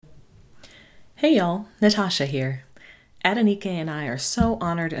Hey y'all, Natasha here. Adenike and I are so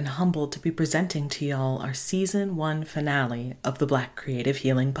honored and humbled to be presenting to y'all our Season 1 finale of the Black Creative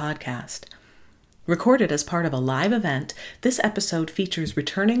Healing Podcast. Recorded as part of a live event, this episode features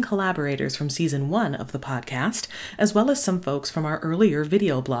returning collaborators from Season 1 of the podcast, as well as some folks from our earlier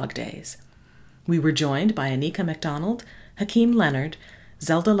video blog days. We were joined by Anika McDonald, Hakeem Leonard,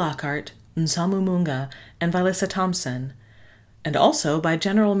 Zelda Lockhart, Nsamu Munga, and Vilissa Thompson, and also by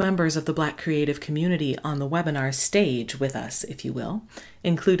general members of the Black creative community on the webinar stage with us, if you will,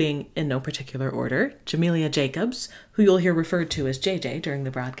 including, in no particular order, Jamelia Jacobs, who you'll hear referred to as JJ during the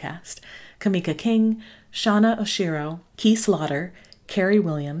broadcast, Kamika King, Shauna Oshiro, Key Slaughter, Carrie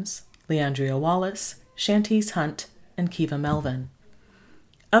Williams, Leandria Wallace, Shantice Hunt, and Kiva Melvin.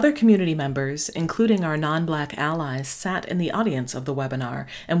 Other community members, including our non-Black allies, sat in the audience of the webinar,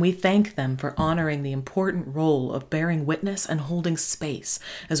 and we thank them for honoring the important role of bearing witness and holding space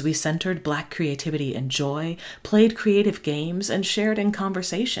as we centered Black creativity and joy, played creative games, and shared in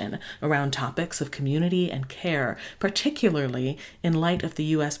conversation around topics of community and care, particularly in light of the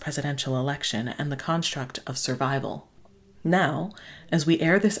U.S. presidential election and the construct of survival. Now, as we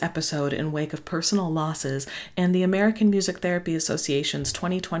air this episode in wake of personal losses and the American Music Therapy Association's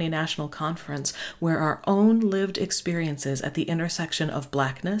 2020 National Conference, where our own lived experiences at the intersection of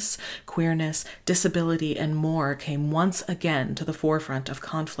Blackness, queerness, disability, and more came once again to the forefront of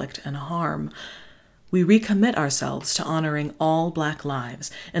conflict and harm, we recommit ourselves to honoring all Black lives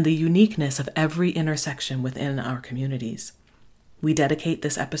and the uniqueness of every intersection within our communities. We dedicate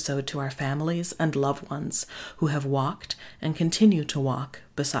this episode to our families and loved ones who have walked and continue to walk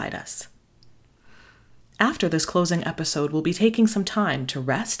beside us. After this closing episode, we'll be taking some time to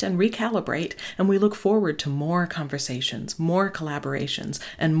rest and recalibrate, and we look forward to more conversations, more collaborations,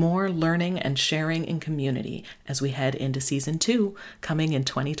 and more learning and sharing in community as we head into Season 2, coming in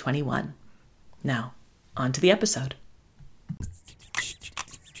 2021. Now, on to the episode.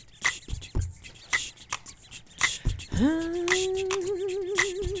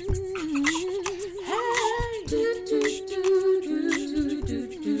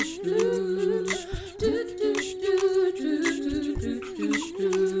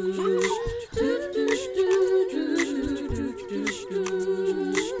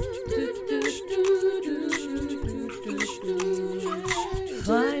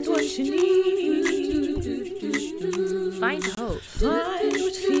 Find what you need. Find hope. Find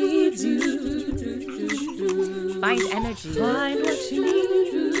what feeds you. Find energy. Find what you need.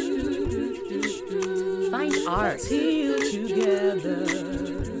 Find art. Let's heal together.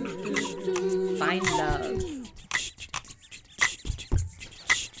 Find love.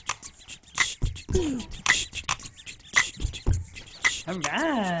 All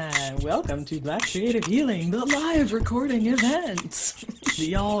right, welcome to Black Creative Healing, the live recording event.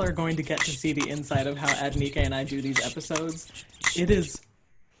 Y'all are going to get to see the inside of how Adenike and I do these episodes. It is,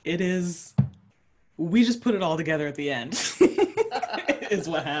 we just put it all together at the end, is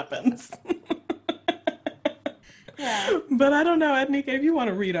what happens. Yeah. But I don't know, Adenike, if you want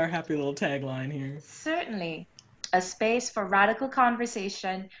to read our happy little tagline here. Certainly. A space for radical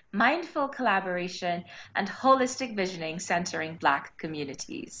conversation, mindful collaboration, and holistic visioning centering Black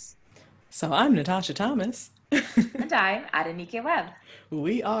communities. So I'm Natasha Thomas. And I'm Adenike Webb.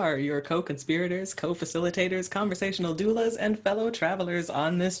 We are your co-conspirators, co-facilitators, conversational doulas, and fellow travelers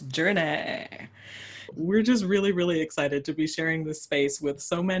on this journey. We're just really, really excited to be sharing this space with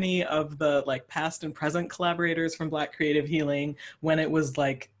so many of the past and present collaborators from Black Creative Healing when it was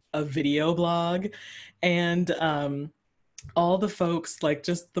a video blog, and all the folks,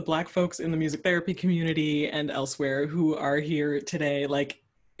 just the Black folks in the music therapy community and elsewhere who are here today.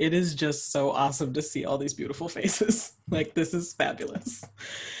 It is just so awesome to see all these beautiful faces. This is fabulous.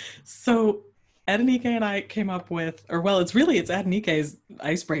 So Adenike and I came up with, it's Adenike's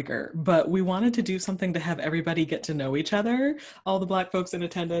icebreaker, but we wanted to do something to have everybody get to know each other, all the Black folks in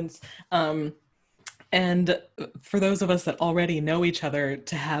attendance. And for those of us that already know each other,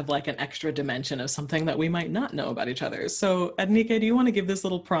 to have an extra dimension of something that we might not know about each other. So Adenike, do you want to give this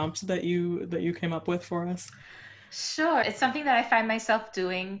little prompt that you came up with for us? Sure. It's something that I find myself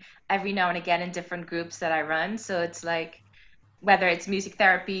doing every now and again in different groups that I run. So it's whether it's music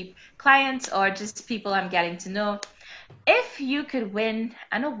therapy clients or just people I'm getting to know. If you could win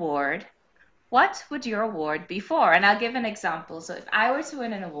an award, what would your award be for? And I'll give an example. So if I were to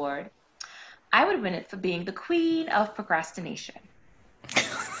win an award, I would win it for being the queen of procrastination.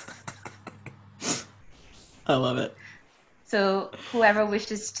 I love it. So whoever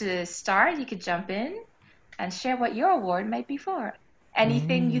wishes to start, you could jump in and share what your award might be for.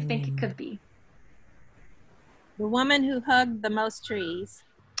 Anything you think it could be. The woman who hugged the most trees.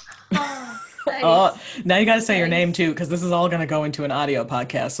 Oh, nice. Oh, now you got to say your Nice. name too, because this is all going to go into an audio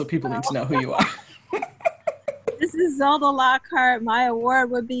podcast, so people need to know who you are. This is Zelda Lockhart. My award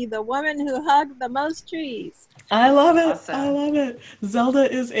would be the woman who hugged the most trees. I love it. Awesome. I love it. Zelda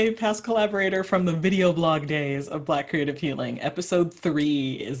is a past collaborator from the video blog days of Black Creative Healing. Episode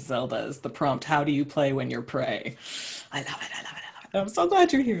 3 is Zelda's. The prompt, how do you play when you're prey? I love it. I love it. I love it. I'm so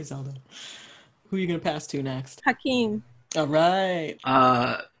glad you're here, Zelda. Who are you going to pass to next? Hakeem. All right.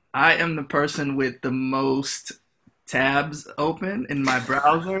 I am the person with the most tabs open in my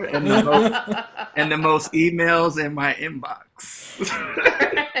browser and the most emails in my inbox.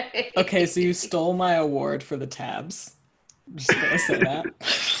 Okay, so you stole my award for the tabs. I'm just gonna say that.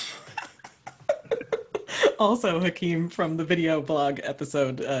 Also, Hakeem from the video blog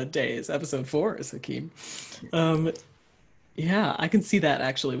episode days. Episode 4 is Hakeem. Yeah, I can see that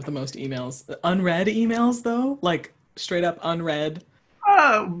actually with the most emails. Unread emails though, like straight up unread.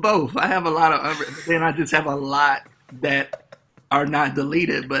 Both. I have a lot of unread, but then I just have a lot that are not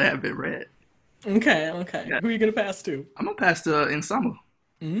deleted but have been read. Okay. Yeah. Who are you gonna pass to? I'm gonna pass to Ensemble.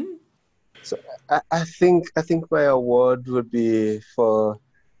 Mm? So I think my award would be for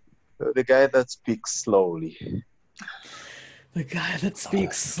the guy that speaks slowly. The guy that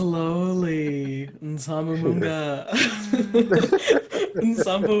speaks slowly, Nsambu Munga.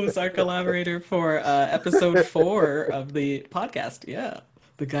 Nsambu is our collaborator for episode 4 of the podcast. Yeah,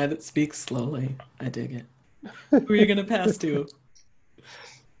 the guy that speaks slowly. I dig it. Who are you gonna pass to?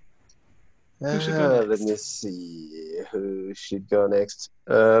 Who should go Let next? me see who should go next.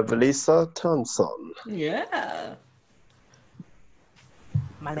 Belisa Thompson. Yeah.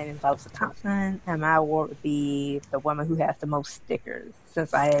 My name is Elsa Thompson, and my award would be the woman who has the most stickers.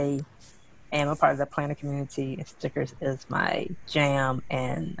 Since I am a part of the planner community, and stickers is my jam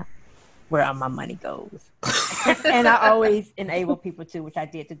and where all my money goes. And I always enable people to, which I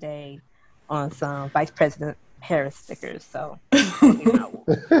did today on some Vice President Harris stickers. So, that'll be my award.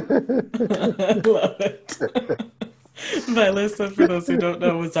 I love it. Vilissa, for those who don't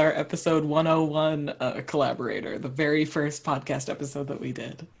know, was our episode 101 collaborator, the very first podcast episode that we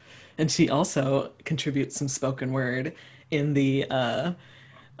did. And she also contributes some spoken word in the,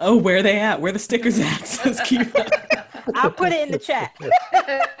 where they at? Where the stickers at? Says Kiva. I'll put it in the chat.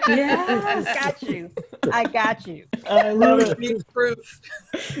 Yes. I got you. I love it. Needs proof.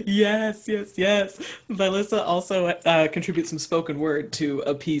 Yes. Vilissa also contributes some spoken word to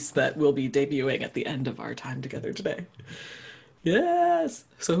a piece that will be debuting at the end of our time together today. Yes.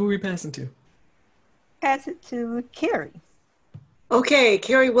 So who are we passing to? Pass it to Carrie. Okay,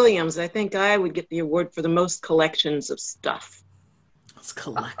 Carrie Williams. I think I would get the award for the most collections of stuff. Those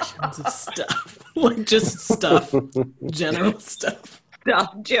collections of stuff. Like just stuff. General stuff.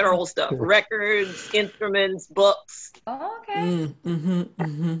 General stuff. Records, instruments, books. Oh, okay.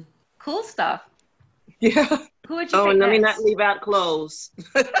 Cool stuff. Yeah. Who would you Oh, pick and let me next? not leave out clothes.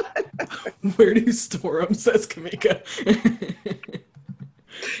 Where do you store them, says Kamika.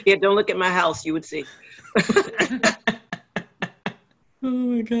 Yeah, don't look at my house. You would see. Oh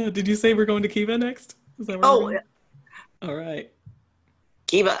my god. Did you say we're going to Kiva next? Is that where Oh, we're going? All right.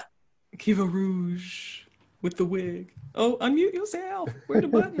 Kiva. Kiva Rouge with the wig. Oh, unmute yourself. Where the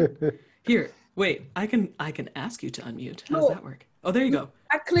button? Here, wait. I can ask you to unmute. How does that work? Oh, there you go.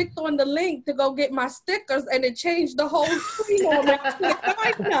 I clicked on the link to go get my stickers and it changed the whole screen on me.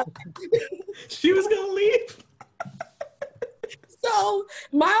 She was gonna leave. So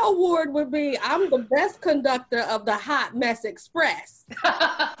my award would be I'm the best conductor of the Hot Mess Express.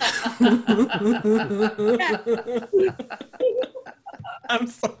 I'm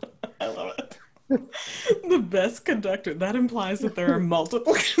so I love it. The best conductor. That implies that there are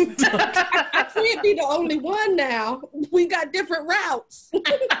multiple conductors. I can't be the only one now. We got different routes.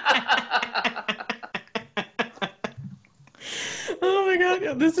 Oh my god,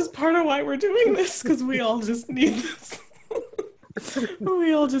 yeah, this is part of why we're doing this, because we all just need this.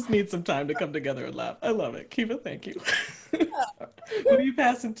 We all just need some time to come together and laugh. I love it. Kiva, thank you. Who are you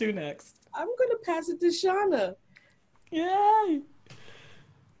passing to next? I'm gonna pass it to Shauna. Yay!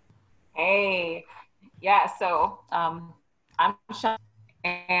 Hey, yeah, so I'm Sean,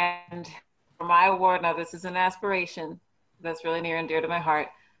 and for my award, now this is an aspiration that's really near and dear to my heart,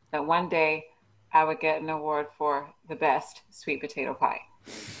 that one day I would get an award for the best sweet potato pie.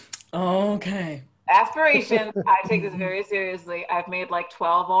 Okay. Aspiration, I take this very seriously. I've made like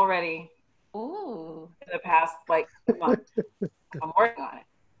 12 already Ooh. in the past like month. I'm working on it.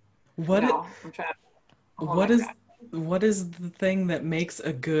 What I'm trying to what is the thing that makes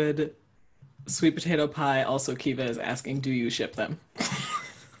a good sweet potato pie? Also, Kiva is asking, do you ship them?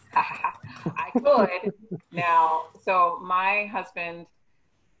 I could. Now, so my husband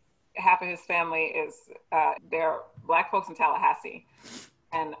half of his family is they're Black folks in Tallahassee,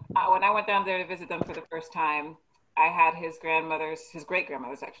 and when I went down there to visit them for the first time, I had his great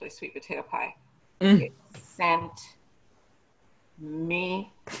grandmother's actually sweet potato pie. It sent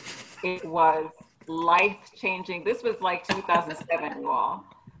me. It was life-changing. This was like 2007, you all.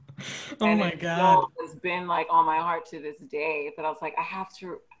 Oh and my it God. still has been like on my heart to this day. That I was like, I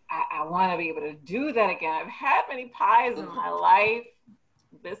want to be able to do that again. I've had many pies in my life.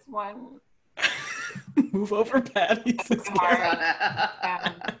 This one. Move over, Patty. And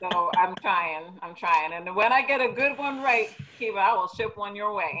so I'm trying. And when I get a good one right, Kiva, I will ship one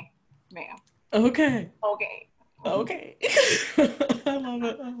your way, ma'am. Okay. Okay. I love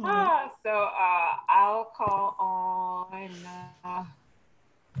it. So I'll call on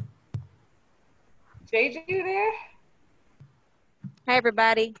JJ, you there? Hi,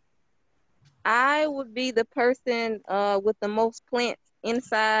 everybody. I would be the person with the most plants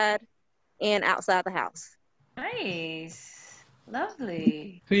inside and outside the house. Nice.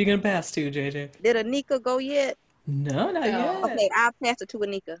 Lovely. Who are you going to pass to, JJ? Did Anika go yet? No, not yet. Okay, I'll pass it to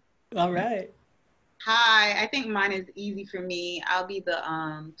Anika. All right. Hi, I think mine is easy for me. I'll be the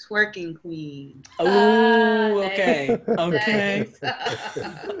twerking queen. Oh, okay. Okay.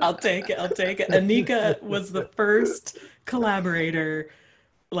 I'll take it. Anika was the first collaborator,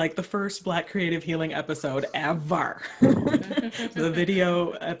 like the first Black Creative Healing episode ever. The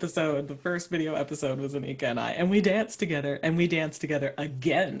first video episode was Anika and I, and we danced together,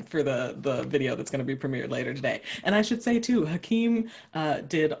 again for the video that's going to be premiered later today. And I should say too, Hakeem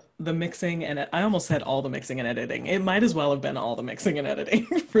did the mixing, and I almost said all the mixing and editing. It might as well have been all the mixing and editing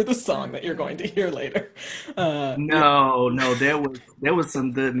for the song that you're going to hear later. No, there was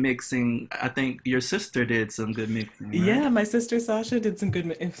some good mixing. I think your sister did some good mixing. Right? Yeah, my sister Sasha did some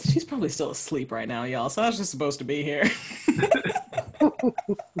good. She's probably still asleep right now, y'all. Sasha's supposed to be here.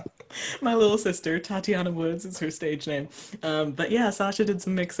 My little sister, Tatiana Woods is her stage name. But yeah, Sasha did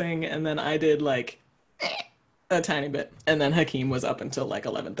some mixing, and then I did like a tiny bit, and then Hakeem was up until like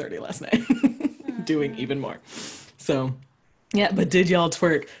 11:30 last night doing even more. So yeah, but did y'all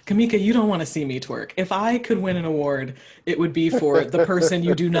twerk? Kamika, you don't want to see me twerk. If I could win an award, it would be for the person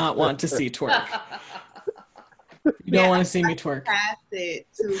you do not want to see twerk. You don't want to see me twerk. Pass it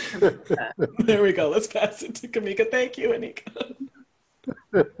to Kamika. There we go. Let's pass it to Kamika. Thank you, Anika.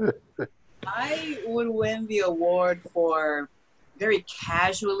 I would win the award for very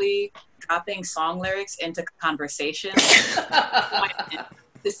casually dropping song lyrics into conversation to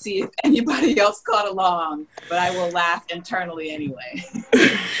see if anybody else caught along, but I will laugh internally anyway.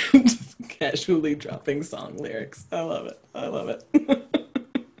 Just casually dropping song lyrics. I love it.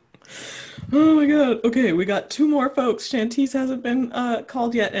 Oh my God. Okay, we got two more folks. Shantice hasn't been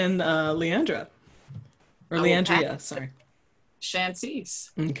called yet, and Leandra. Or Leandria, sorry. Shantice.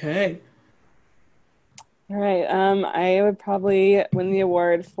 Okay. All right. I would probably win the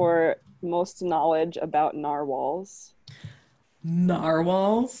award for most knowledge about narwhals.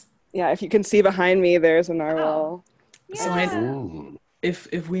 Narwhals? Yeah, if you can see behind me, there's a narwhal. So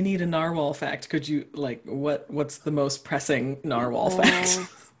if we need a narwhal fact, could you what's the most pressing narwhal fact?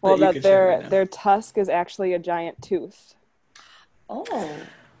 Well, that their tusk is actually a giant tooth. Oh.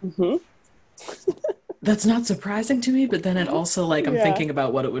 Mm-hmm. That's not surprising to me, but then it also I'm thinking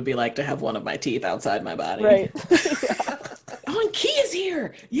about what it would be like to have one of my teeth outside my body. Right. Oh, and Key is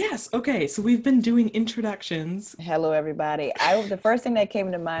here. Yes. Okay. So we've been doing introductions. Hello, everybody. The first thing that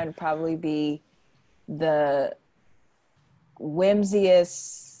came to mind would probably be the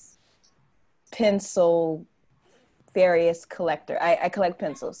whimsiest pencil various collector. I collect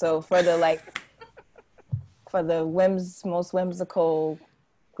pencils. So for the most whimsical,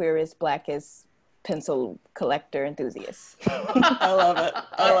 queerest, blackest pencil collector enthusiast. I love it.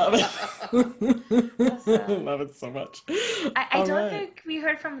 I love it so much. I don't think we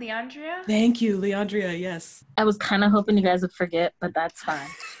heard from Leandria. Thank you, Leandria. Yes. I was kind of hoping you guys would forget, but that's fine.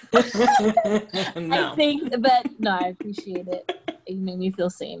 No. I think that, no, I appreciate it. You made me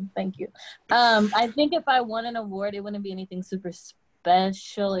feel seen. Thank you. I think if I won an award, it wouldn't be anything super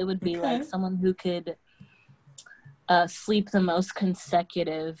special. It would be like someone who could sleep the most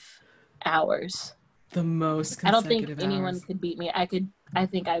consecutive hours. The most consecutive I don't think hours. anyone could beat me. I think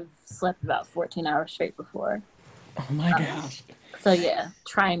I've slept about 14 hours straight before. Oh my gosh. So yeah,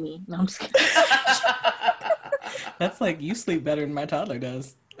 try me. No, I'm just kidding. That's like, you sleep better than my toddler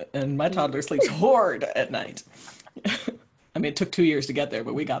does. And my toddler sleeps hard at night. I mean, it took 2 years to get there,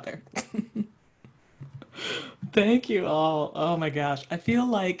 but we got there. Thank you all. Oh my gosh. I feel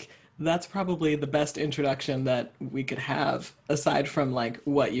like that's probably the best introduction that we could have, aside from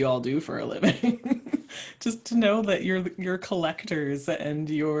what you all do for a living. Just to know that you're collectors and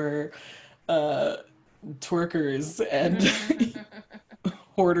you're twerkers and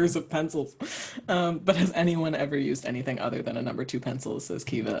hoarders of pencils. But has anyone ever used anything other than a number 2 pencil, says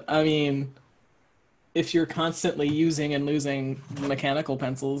Kiva. I mean, if you're constantly using and losing mechanical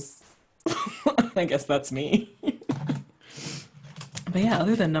pencils, I guess that's me. But yeah,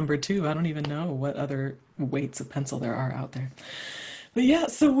 other than number 2, I don't even know what other weights of pencil there are out there. But yeah,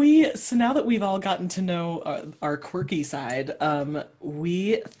 so now that we've all gotten to know our quirky side,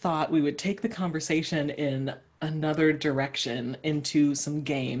 we thought we would take the conversation in another direction into some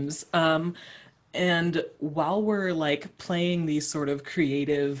games. And while we're like playing these sort of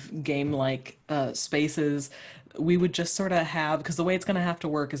creative game-like spaces, we would just sort of have, because the way it's going to have to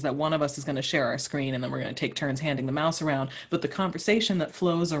work is that one of us is going to share our screen and then we're going to take turns handing the mouse around. But the conversation that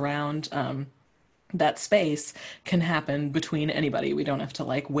flows around that space can happen between anybody. We don't have to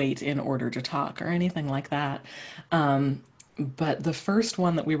like wait in order to talk or anything like that. But the first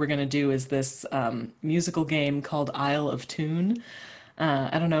one that we were going to do is this musical game called Isle of Tune.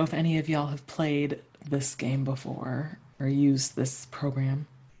 I don't know if any of y'all have played this game before or used this program.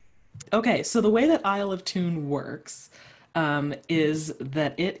 Okay, so the way that Isle of Tune works is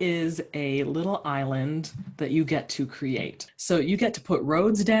that it is a little island that you get to create. So you get to put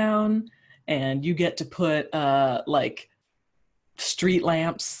roads down, and you get to put like street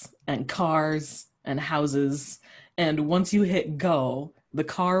lamps and cars and houses. And once you hit go, the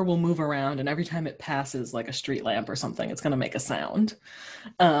car will move around, and every time it passes like a street lamp or something, it's going to make a sound.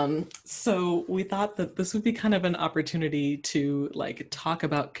 So we thought that this would be kind of an opportunity to like talk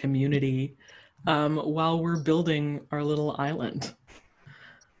about community while we're building our little island.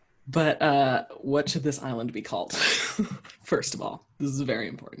 But what should this island be called? First of all, this is very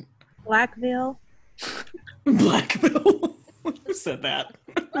important. Blackville. Blackville. Who said that?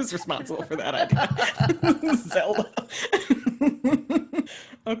 Who's responsible for that idea? Zelda.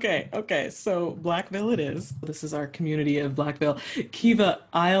 Okay, so Blackville it is. This is our community of Blackville. Kiva,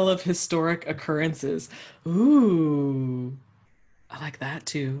 Isle of Historic Occurrences. Ooh, I like that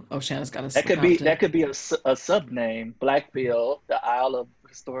too. Oh, Shanna's got a That could be a sub name. Blackville, the Isle of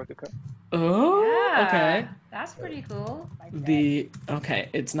Historic Occurrences. Oh, Yeah, okay. that's pretty cool. Okay,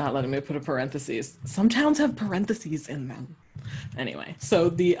 it's not letting me put a parentheses. Some towns have parentheses in them. Anyway, so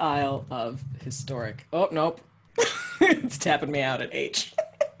the Isle of Historic. Oh, nope. It's tapping me out at H.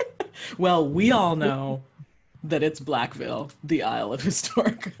 Well, we all know that it's Blackville, the Isle of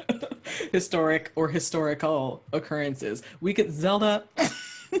Historic or historical occurrences. We could Zelda.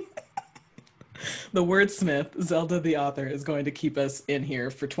 The wordsmith, Zelda the author, is going to keep us in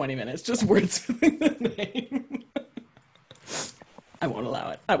here for 20 minutes just wordsmithing the name. I won't allow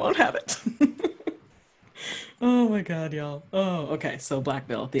it. I won't have it. Oh my god, y'all. Oh, okay. So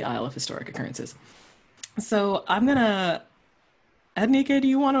Blackville, the Isle of Historic Occurrences. So I'm gonna... Ednike, do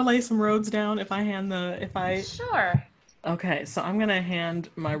you want to lay some roads down if I... Sure. Okay, so I'm gonna hand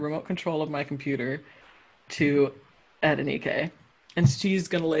my remote control of my computer to Ednike, and she's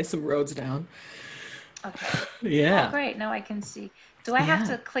gonna lay some roads down. Okay. Yeah. Oh, great. Now I can see. Do I have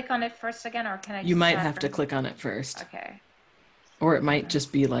to click on it first again, or can I? You just might start have to from- click on it first. Okay. Or it might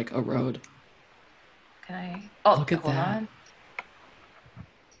just be like a road. Can I? Oh, Look at hold that. on.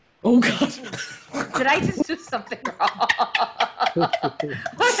 Oh god. Did I just do something wrong? What did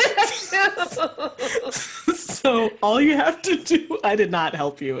I do? So all you have to do, I did not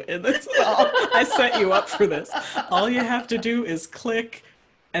help you in this at all. I set you up for this. All you have to do is click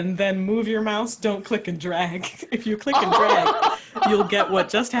and then move your mouse. Don't click and drag. If you click and drag, you'll get what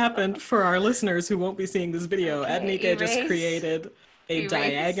just happened for our listeners who won't be seeing this video. Ednike just erase. created a Erase.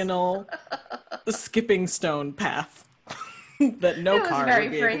 diagonal skipping stone path that no It was car very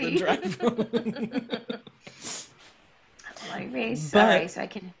would be able pretty. to drive. Like erase. But- All right, so I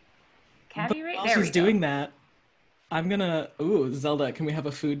can. Can you erase? While There we she's go. doing that, I'm gonna... Ooh, Zelda, can we have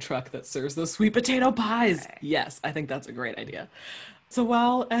a food truck that serves those sweet potato pies? Okay. Yes, I think that's a great idea. So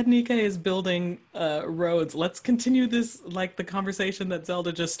while Ednike is building roads, let's continue this, like the conversation that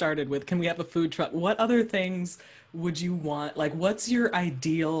Zelda just started with. Can we have a food truck? What other things would you want? Like, what's your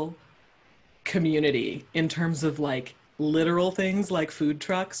ideal community in terms of like literal things like food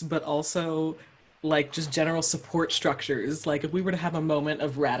trucks, but also like just general support structures? Like if we were to have a moment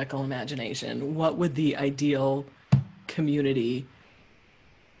of radical imagination, what would the ideal community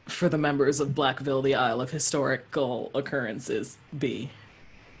for the members of Blackville, the Isle of Historical Occurrences, be?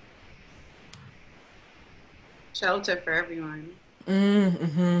 Shelter for everyone.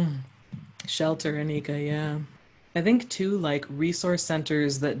 Mm-hmm. Shelter, Anika, yeah. I think too, like resource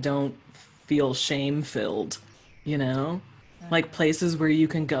centers that don't feel shame-filled, you know? Like places where you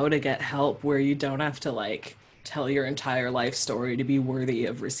can go to get help, where you don't have to like tell your entire life story to be worthy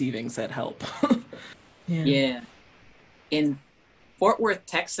of receiving said help. Yeah. In Fort Worth,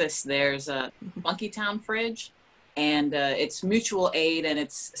 Texas, there's a Funky Town Fridge, and it's mutual aid, and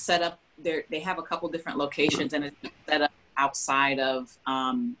it's set up there. They have a couple different locations, and it's set up outside of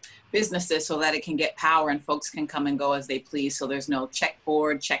businesses so that it can get power and folks can come and go as they please. So there's no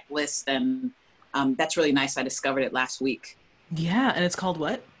checkboard, checklist, and that's really nice. I discovered it last week. Yeah, and it's called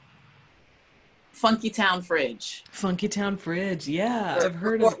what? Funky Town Fridge. Funky Town Fridge. Yeah, For I've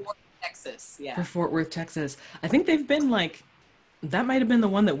heard Fort of Worth, Texas. Yeah. for Fort Worth, Texas. I think they've been like, that might have been the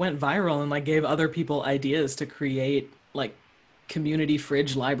one that went viral and like gave other people ideas to create like community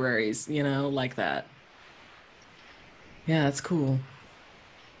fridge libraries, you know, like that. Yeah, that's cool.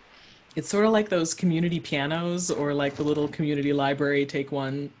 It's sort of like those community pianos or like the little community library, take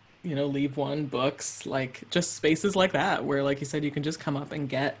one, you know, leave one books, like just spaces like that where, like you said, you can just come up and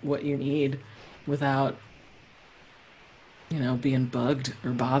get what you need without, you know, being bugged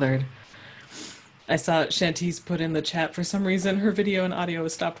or bothered. I saw Shantice put in the chat, for some reason her video and audio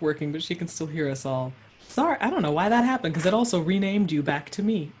has stopped working, but she can still hear us all. Sorry, I don't know why that happened, because it also renamed you back to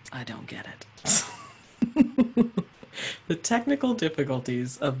me. I don't get it. The technical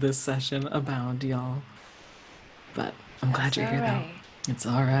difficulties of this session abound, y'all. But I'm glad you're here, though. It's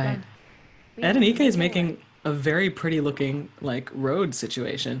all right. Ed and Ike is making a very pretty looking, like, road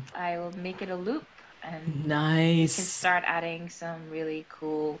situation. I will make it a loop, and Nice. we can start adding some really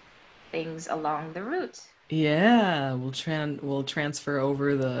cool things along the route. Yeah, we'll transfer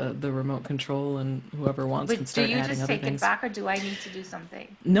over the remote control, and whoever wants can But do start you adding just other take it things. back, or do I need to do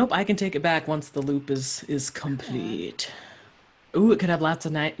something? Nope, I can take it back once the loop is complete. Ooh, it could have lots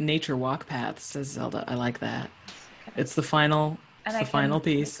of nature walk paths, says Zelda. I like that. It's the final, And it's I the can final make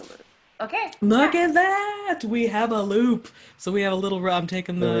piece. a loop. Okay. Look at that! We have a loop. So we have a little. I'm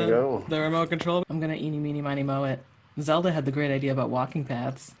taking There we the go. the remote control. I'm gonna eeny meeny miny moe it. Zelda had the great idea about walking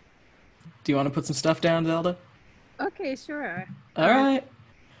paths. Do you want to put some stuff down, Zelda? Okay, sure. All right.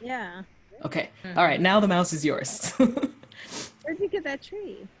 Yeah. Okay. All right. Now the mouse is yours. Where'd you get that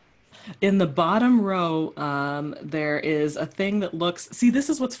tree? In the bottom row, there is a thing that looks. See, this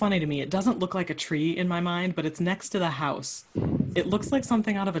is what's funny to me. It doesn't look like a tree in my mind, but it's next to the house. It looks like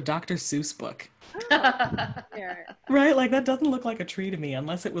something out of a Dr. Seuss book. There. Right? Like, that doesn't look like a tree to me,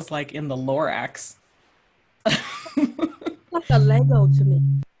 unless it was like in the Lorax. Like a Lego to me.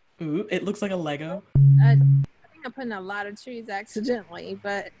 Ooh, it looks like a Lego. I think I'm putting a lot of trees accidentally,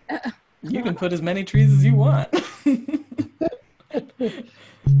 but You can put as many trees as you want.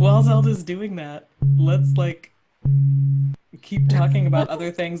 While Zelda's doing that, let's like keep talking about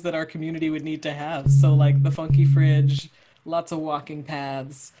other things that our community would need to have. So like the funky fridge, lots of walking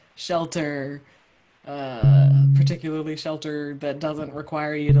paths, shelter, particularly shelter that doesn't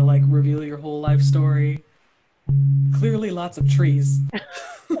require you to like reveal your whole life story. Clearly lots of trees.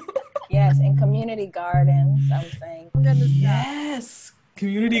 Yes, and community gardens, I'm saying. Yes!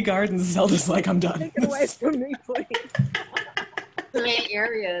 Community gardens. Zelda's like, I'm done. take it away from me, please. So many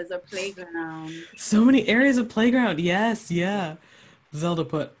areas of playground. So many areas of playground. Yes, yeah. Zelda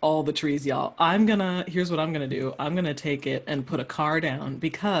put all the trees, y'all. Here's what I'm gonna do. I'm gonna take it and put a car down,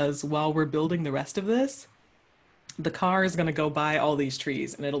 because while we're building the rest of this, the car is gonna go by all these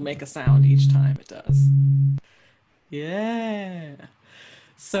trees and it'll make a sound each time it does. Yeah.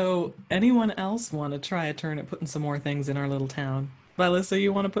 So anyone else want to try a turn at putting some more things in our little town? Vilissa,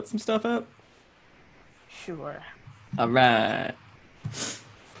 you want to put some stuff up? Sure. All right. So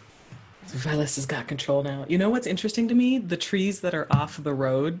Vilissa's got control now. You know what's interesting to me? The trees that are off the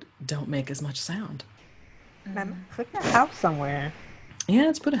road don't make as much sound. Put a house somewhere. Yeah,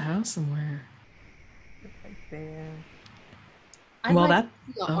 let's put a house somewhere. Right there. I'd Well, like that-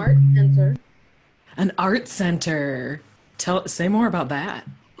 to see an oh. art center. An art center. Say more about that.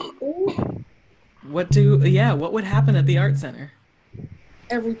 Ooh, What would happen at the art center?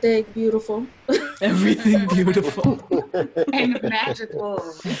 everything beautiful. Everything beautiful And magical.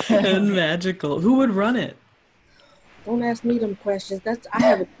 and magical. Who would run it? Don't ask me them questions. I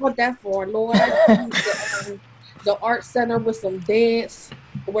haven't thought that far, Lord. I need the art center with some dance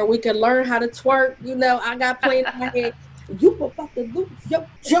where we can learn how to twerk. You know, I got playing in my head. You about to do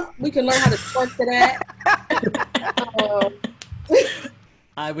jump. We can learn how to twerk to that.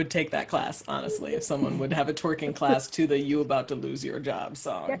 I would take that class, honestly, if someone would have a twerking class to the "You About to Lose Your Job"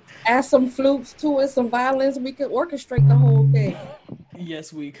 song. Add some flutes to it, some violins. We could orchestrate the whole thing.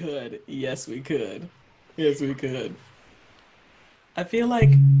 Yes, we could. Yes, we could. Yes, we could. I feel like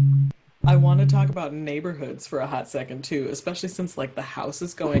I want to talk about neighborhoods for a hot second too, especially since like the house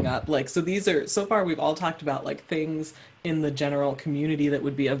is going up. Like, so these are so far we've all talked about like things in the general community that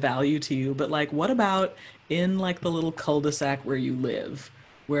would be of value to you, but like what about in like the little cul-de-sac where you live,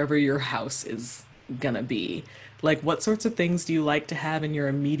 wherever your house is gonna be? Like, what sorts of things do you like to have in your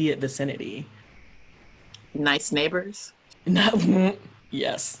immediate vicinity? Nice neighbors.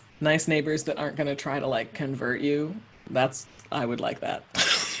 Yes, nice neighbors that aren't gonna try to like convert you. I would like that.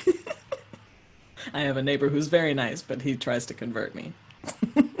 I have a neighbor who's very nice, but he tries to convert me.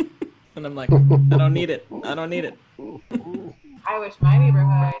 And I'm like, I don't need it. I don't need it. I wish my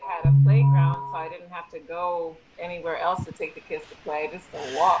neighborhood had a playground so I didn't have to go anywhere else to take the kids to play, just to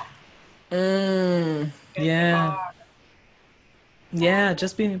walk. Yeah. Yeah,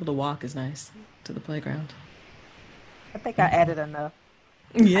 just being able to walk is nice to the playground. I think I added enough.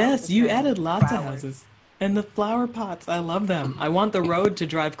 Yes, you added lots of houses. And the flower pots, I love them. I want the road to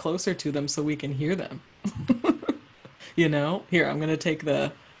drive closer to them so we can hear them. You know? Here, I'm gonna take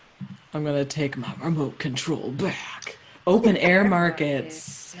my remote control back. Open air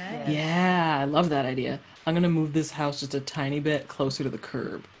markets. Nice. Yeah, I love that idea. I'm gonna move this house just a tiny bit closer to the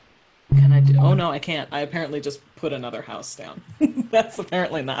curb. Can I do? Oh no, I can't. I apparently just put another house down. That's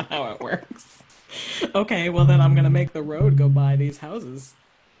apparently not how it works. Okay, well then I'm gonna make the road go by these houses.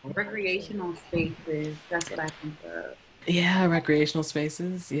 Recreational spaces. That's what I think of. Yeah, recreational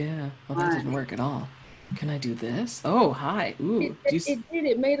spaces. Yeah. Well, that didn't work at all. Can I do this? Oh, hi. Ooh. It did.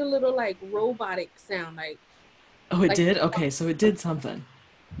 It made a little like robotic sound. Like. Oh, it like, did? Okay, so it did something.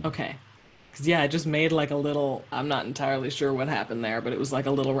 Okay. Because, yeah, I just made like a little, I'm not entirely sure what happened there, but it was like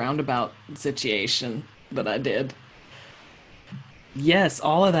a little roundabout situation that I did. Yes,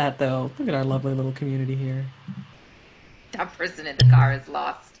 all of that, though. Look at our lovely little community here. That person in the car is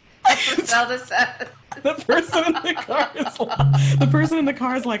lost. That's what Zelda said. The person in the car is lost. The person in the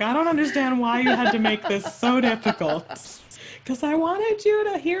car is like, I don't understand why you had to make this so difficult. Because I wanted you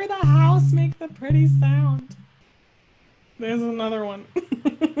to hear the house make the pretty sound. There's another one.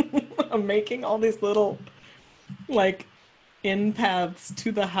 I'm making all these little, like, in paths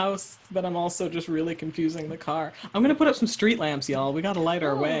to the house, but I'm also just really confusing the car. I'm going to put up some street lamps, y'all. We got to light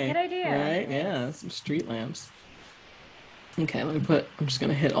our way. Good idea. Right? Yeah, some street lamps. Okay, I'm just going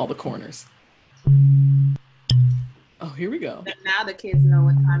to hit all the corners. Oh, here we go. Now the kids know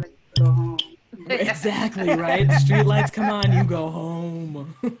what time it is to go home. Exactly, right? Street lights come on, you go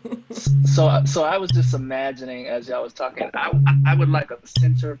home. So I was just imagining as y'all was talking, I would like a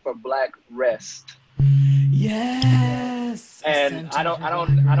center for Black rest. Yes. And I don't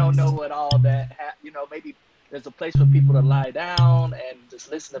know what all that maybe there's a place for people to lie down and just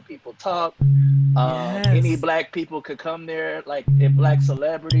listen to people talk. Yes. Any Black people could come there, like if Black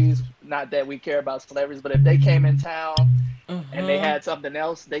celebrities, not that we care about celebrities, but if they came in town and they had something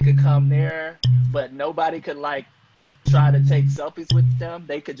else, they could come there, but nobody could like try to take selfies with them.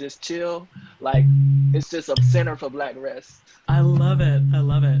 They could just chill. Like, it's just a center for Black rest. I love it. I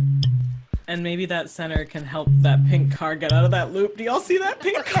love it. And maybe that center can help that pink car get out of that loop. Do y'all see that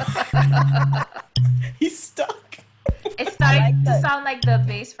pink car? He's stuck. It's starting to sound like the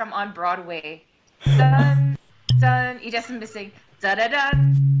bass from On Broadway. Dun, dun. You just missing. Da da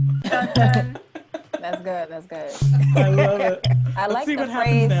dun, dun dun. That's good. That's good. I love it. I Let's like see the what phrase.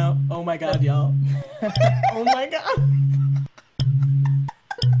 happens now. Oh my God, y'all. Oh my God.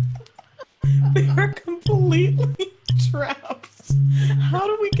 They are completely trapped. How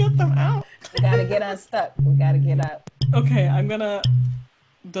do we get them out? We gotta get unstuck. We gotta get out. Okay,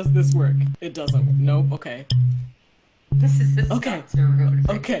 does this work? It doesn't work. Nope, okay. This is the Okay. road.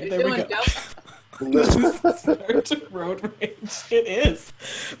 Okay, there we go. This is the start to road rage. It is.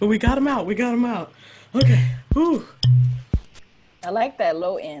 But we got him out. We got him out. Okay. Whew. I like that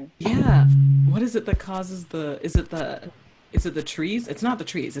low end. Yeah. What is it that causes is it the trees? It's not the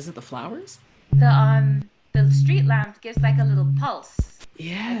trees. Is it the flowers? The street lamp gives like a little pulse.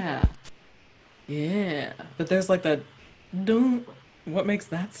 Yeah. Yeah. But there's like that don't. What makes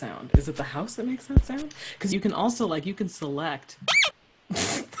that sound? Is it the house that makes that sound? Because you can also you can select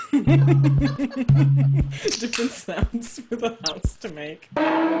different sounds for the house to make.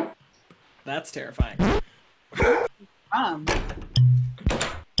 That's terrifying.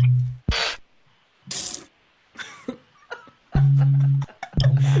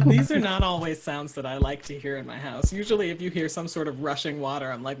 These are not always sounds that I like to hear in my house. Usually if you hear some sort of rushing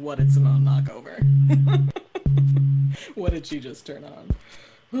water, I'm like, what did Simone knock over? What did she just turn on?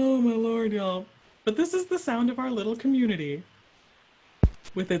 Oh my Lord, y'all. But this is the sound of our little community.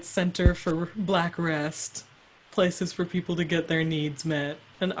 With its center for Black rest, places for people to get their needs met,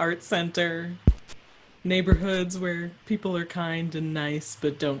 an art center. neighborhoods where people are kind and nice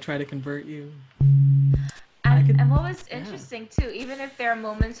but don't try to convert you. And what was interesting too, even if there are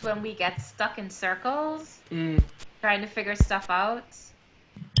moments when we get stuck in circles, trying to figure stuff out,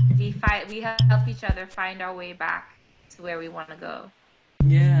 we help each other find our way back to where we want to go.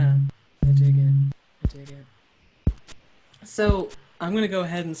 Yeah, I dig it. So I'm gonna go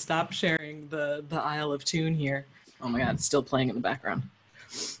ahead and stop sharing the Isle of Tune here. Oh my God, it's still playing in the background.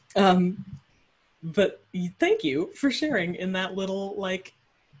 But thank you for sharing in that little like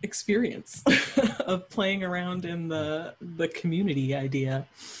experience of playing around in the community idea.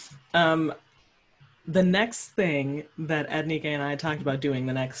 The next thing that Adnika and I talked about doing,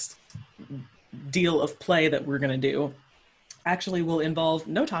 the next deal of play that we're going to do, actually will involve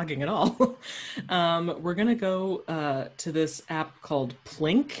no talking at all. We're going to go to this app called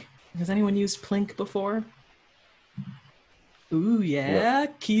Plink. Has anyone used Plink before? Ooh, yeah.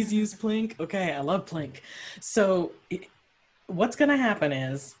 Keys use Plink. Okay, I love Plink. So what's going to happen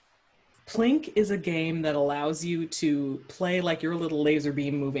is Plink is a game that allows you to play like your little laser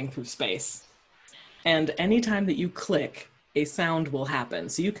beam moving through space. And anytime that you click, a sound will happen.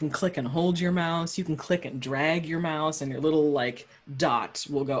 So you can click and hold your mouse, you can click and drag your mouse, and your little like dot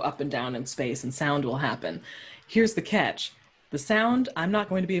will go up and down in space and sound will happen. Here's the catch. The sound, I'm not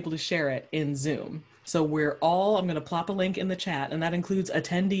going to be able to share it in Zoom. So I'm going to plop a link in the chat, and that includes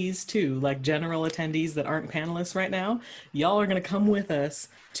attendees too, like general attendees that aren't panelists right now. Y'all are going to come with us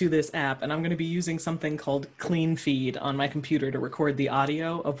to this app, and I'm going to be using something called Clean Feed on my computer to record the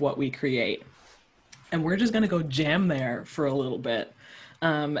audio of what we create. And we're just going to go jam there for a little bit.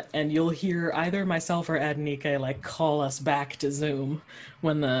 And you'll hear either myself or Adnika like call us back to Zoom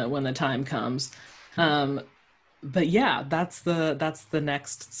when the time comes. But yeah, that's the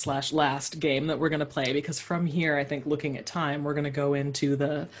next / last game that we're going to play, because from here, I think looking at time, we're going to go into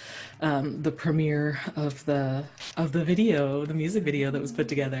the premiere of the video, the music video that was put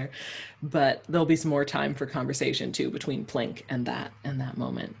together. But there'll be some more time for conversation too between Plink and that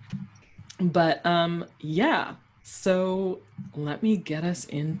moment. But yeah, so let me get us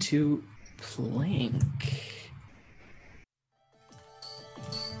into Plink.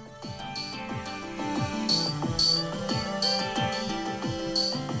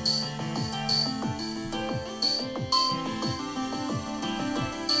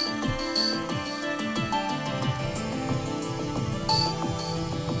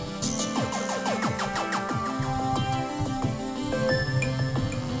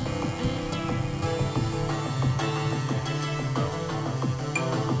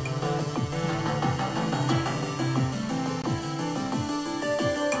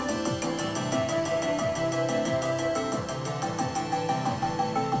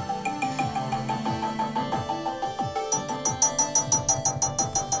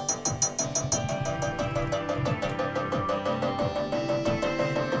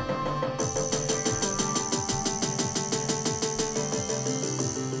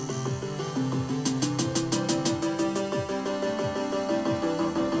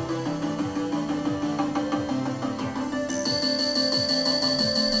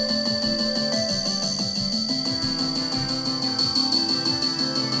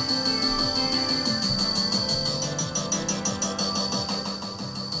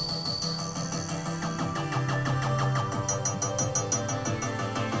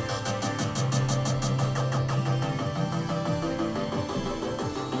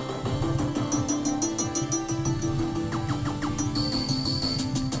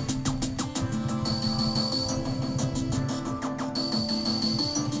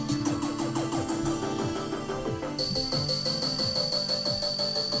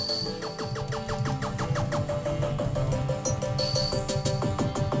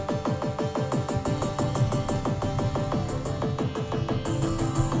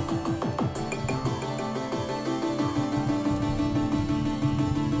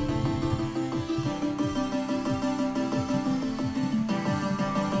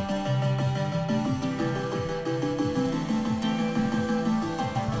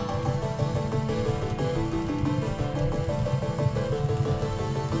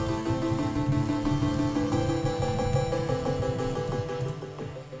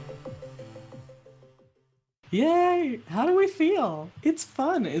 Yay! How do we feel? It's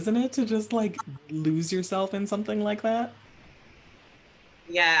fun, isn't it, to just like lose yourself in something like that?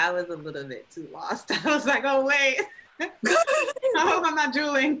 Yeah, I was a little bit too lost. I was like, oh wait, I hope I'm not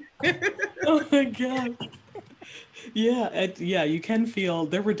drooling. Oh my God. Yeah, you can feel,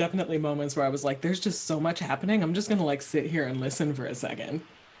 there were definitely moments where I was like, there's just so much happening. I'm just gonna like sit here and listen for a second.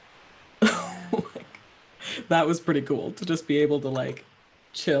 That was pretty cool to just be able to like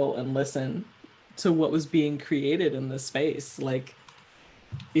chill and listen to what was being created in the space. Like,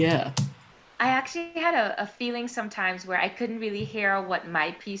 yeah. I actually had a feeling sometimes where I couldn't really hear what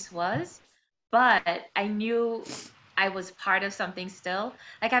my piece was, but I knew I was part of something still.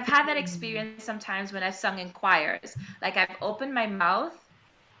 Like I've had that experience sometimes when I've sung in choirs. Like I've opened my mouth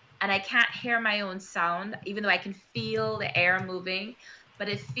and I can't hear my own sound, even though I can feel the air moving, but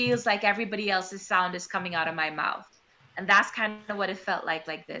it feels like everybody else's sound is coming out of my mouth. And that's kind of what it felt like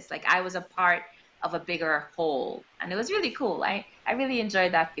this. Like I was a part of a bigger whole. And it was really cool. I really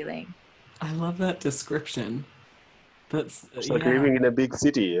enjoyed that feeling. I love that description. That's It's like living in a big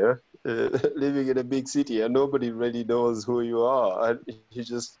city, yeah? Living in a big city and nobody really knows who you are, and you're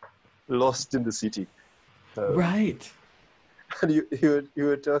just lost in the city. Right. And you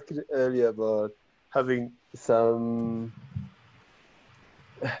were talking earlier about having some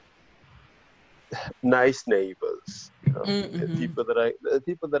nice neighbors, you know, people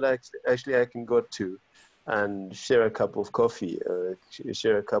that actually I can go to and share a cup of coffee,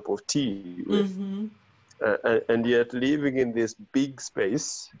 share a cup of tea with. And yet living in this big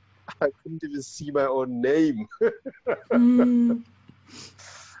space, I couldn't even see my own name. You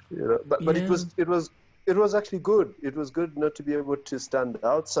know, but it was actually good. It was good not to be able to stand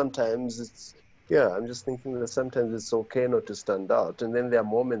out. Sometimes I'm just thinking that sometimes it's okay not to stand out, and then there are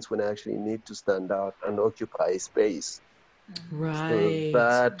moments when I actually need to stand out and occupy space. Right.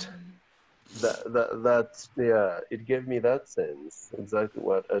 So that's it gave me that sense, exactly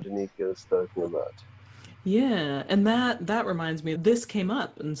what Adenike was talking about. Yeah, and that reminds me, this came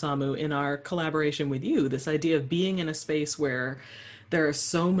up, Nsamu, in our collaboration with you, this idea of being in a space where there are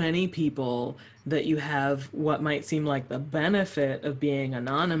so many people that you have what might seem like the benefit of being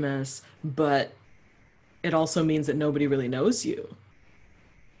anonymous, but it also means that nobody really knows you.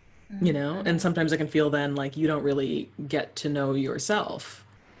 You know, and sometimes I can feel then like you don't really get to know yourself.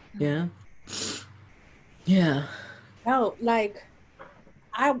 Yeah. Yeah. Oh, like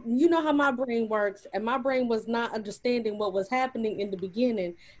you know how my brain works, and my brain was not understanding what was happening in the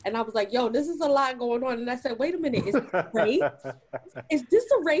beginning, and I was like, yo, this is a lot going on, and I said, wait a minute, is this a race? Is this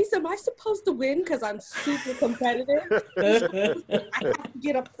a race? Am I supposed to win because I'm super competitive? I have to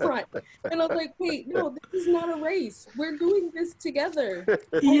get up front. And I was like, wait, no, this is not a race. We're doing this together.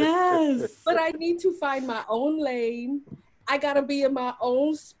 Yes. But I need to find my own lane. I gotta be in my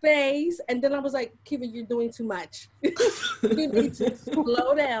own space. And then I was like, Kiva, you're doing too much. You need to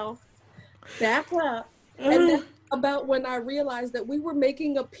slow down, back up. And then about when I realized that we were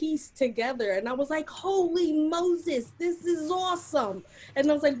making a piece together, and I was like, holy Moses, this is awesome. And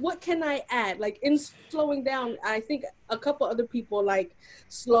I was like, what can I add? Like in slowing down, I think a couple other people like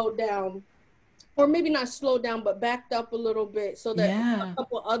slowed down, or maybe not slowed down, but backed up a little bit so that a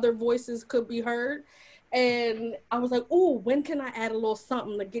couple other voices could be heard. And I was like, oh, when can I add a little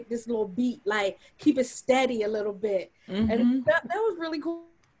something to get this little beat, like keep it steady a little bit. And that was really cool.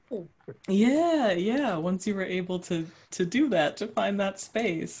 Yeah. Once you were able to do that, to find that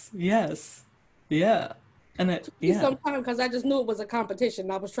space. Yes. Yeah. And it took me some time because I just knew it was a competition.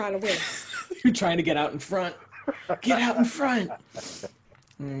 I was trying to win. You're trying to get out in front. Get out in front.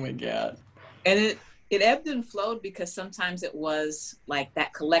 Oh my God. And it ebbed and flowed because sometimes it was like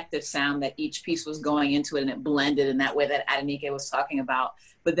that collective sound that each piece was going into it, and it blended in that way that Adenike was talking about.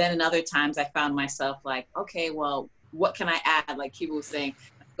 But then in other times I found myself like, okay, well, what can I add? Like Kiva was saying,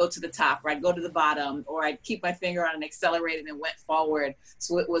 go to the top, or I'd go to the bottom, or I'd keep my finger on an accelerator and went forward.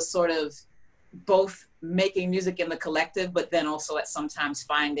 So it was sort of both making music in the collective, but then also at sometimes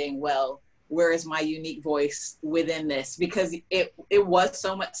finding, well, where is my unique voice within this? Because it was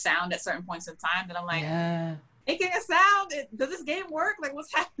so much sound at certain points in time that I'm like, making a sound, does this game work? Like,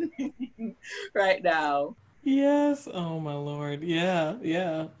 what's happening right now? Yes. Oh my Lord.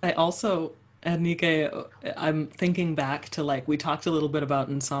 Yeah. I also, Adenike, I'm thinking back to like, we talked a little bit about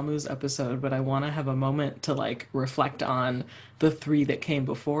Nsamu's episode, but I want to have a moment to like reflect on the three that came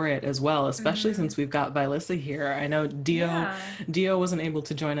before it as well, especially since we've got Vilissa here. I know Dio wasn't able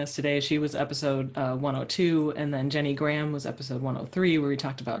to join us today. She was episode 102, and then Jenny Graham was episode 103, where we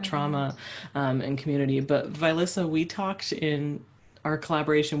talked about trauma and community. But Vilissa, we talked in our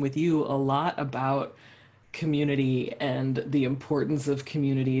collaboration with you a lot about community and the importance of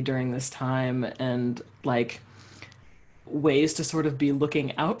community during this time, and like ways to sort of be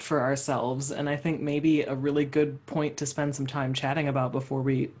looking out for ourselves. And I think maybe a really good point to spend some time chatting about before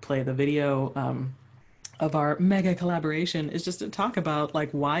we play the video of our mega collaboration is just to talk about like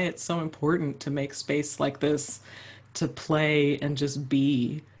why it's so important to make space like this to play and just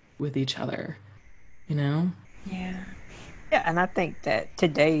be with each other, you know? Yeah, and I think that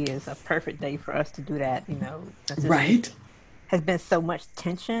today is a perfect day for us to do that, you know. Right. has been so much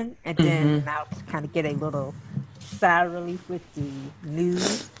tension, and then now to kind of get a little sigh of relief with the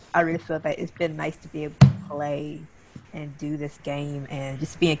news. I really feel that it's been nice to be able to play and do this game and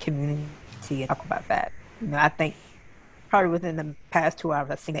just be in community and talk about that. I think probably within the past 2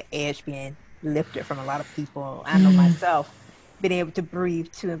 hours, I've seen the edge being lifted from a lot of people. I know myself being able to breathe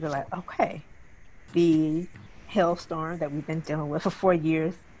too and be like, okay, the hailstorm that we've been dealing with for 4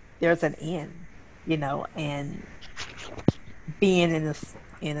 years, there's an end, and being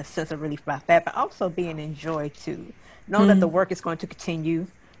in a sense of relief about that, but also being in joy too. Knowing that the work is going to continue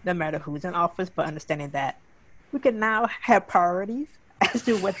no matter who's in office, but understanding that we can now have priorities as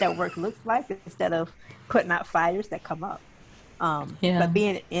to what that work looks like instead of putting out fires that come up. But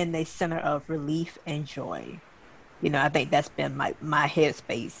being in a center of relief and joy, I think that's been my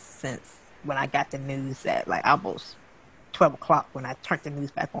headspace since when I got the news at like almost 12 o'clock when I turned the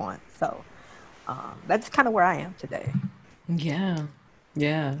news back on. So that's kind of where I am today. Yeah.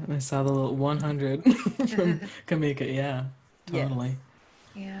 I saw the little 100 from Kamika. Yeah, totally.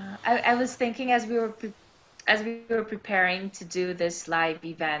 Yeah, I was thinking as we were preparing to do this live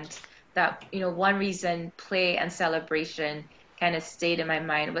event that one reason play and celebration kind of stayed in my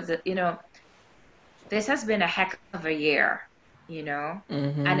mind was that this has been a heck of a year,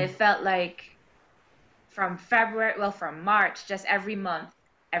 and it felt like from March, just every month,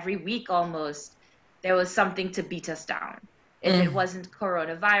 every week almost, there was something to beat us down. If it wasn't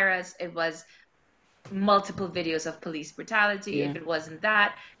coronavirus, it was multiple videos of police brutality. Yeah. If it wasn't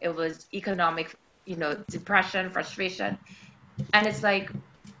that, it was economic, depression, frustration. And it's like,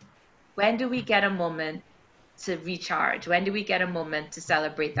 when do we get a moment to recharge? When do we get a moment to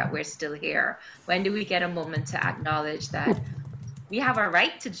celebrate that we're still here? When do we get a moment to acknowledge that we have a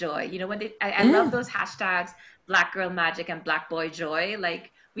right to joy? I love those hashtags, Black Girl Magic and Black Boy Joy. Like,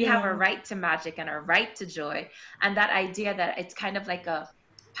 we have a right to magic and a right to joy. And that idea that it's kind of like a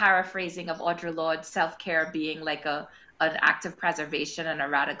paraphrasing of Audre Lorde's self-care being like an act of preservation and a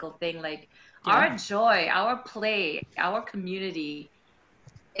radical thing. Like, our joy, our play, our community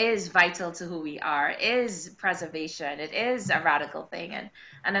is vital to who we are, is preservation. It is a radical thing.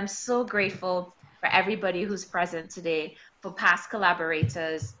 And I'm so grateful for everybody who's present today, for past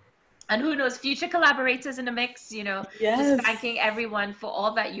collaborators, and who knows, future collaborators in the mix, just thanking everyone for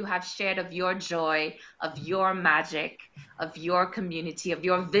all that you have shared of your joy, of your magic, of your community, of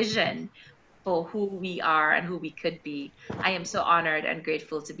your vision for who we are and who we could be. I am so honored and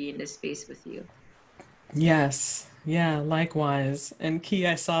grateful to be in this space with you. Yes. Yeah, likewise. And Key,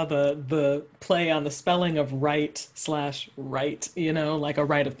 I saw the play on the spelling of right/right, like a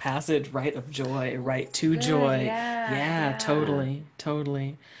rite of passage, rite of joy, right to joy. Yeah,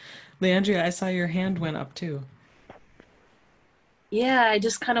 totally. Leandria, I saw your hand went up too. Yeah, I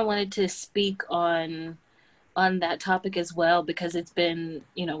just kind of wanted to speak on that topic as well, because it's been,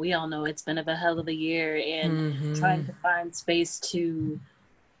 we all know it's been a hell of a year, and trying to find space to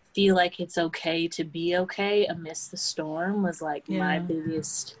feel like it's okay to be okay amidst the storm was like my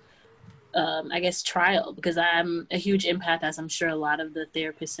biggest trial, because I'm a huge empath, as I'm sure a lot of the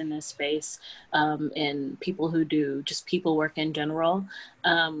therapists in this space and people who do just people work in general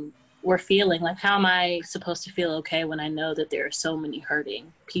were feeling like, how am I supposed to feel okay when I know that there are so many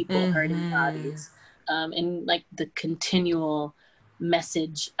hurting people, hurting bodies, and like the continual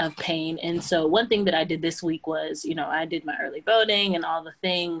message of pain. And so one thing that I did this week was, I did my early voting and all the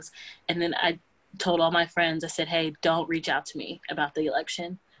things. And then I told all my friends, I said, hey, don't reach out to me about the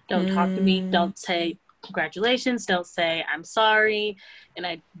election. Don't talk to me. Don't say congratulations. Don't say I'm sorry. And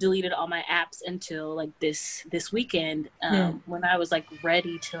I deleted all my apps until like this weekend when I was like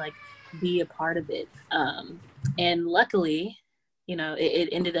ready to like be a part of it. And luckily, it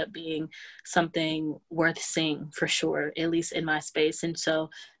ended up being something worth seeing for sure, at least in my space. And so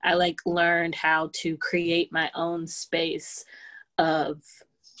I like learned how to create my own space of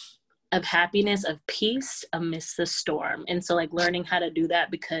happiness, of peace amidst the storm. And so like learning how to do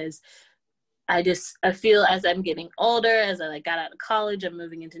that, because I feel as I'm getting older, as I like got out of college, I'm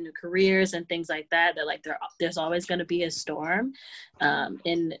moving into new careers and things like that, that like there's always going to be a storm.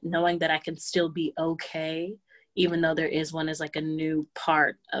 And knowing that I can still be okay, even though there is one, is like a new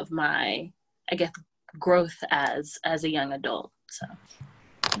part of my, I guess, growth as a young adult. So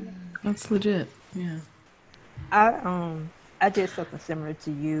that's legit. Yeah. I did something similar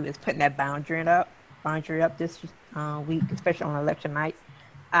to you, is putting that boundary up this week, especially on election night.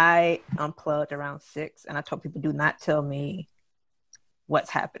 I unplugged around 6, and I told people, do not tell me what's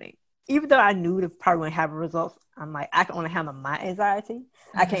happening. even though I knew it probably wouldn't have results, I'm like, I can only handle my anxiety.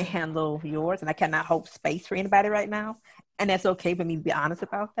 I can't handle yours, and I cannot hold space for anybody right now. And that's okay for me to be honest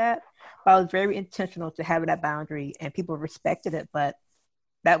about that. But I was very intentional to having that boundary, and people respected it. But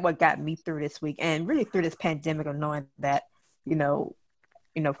that's what got me through this week, and really through this pandemic, of knowing that,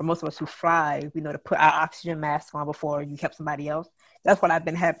 for most of us who fly, we know to put our oxygen mask on before you help somebody else. That's what I've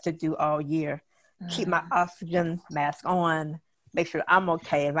been having to do all year. Keep my oxygen mask on, make sure I'm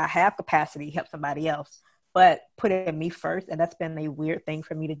okay. If I have capacity, help somebody else. But put it in me first, and that's been a weird thing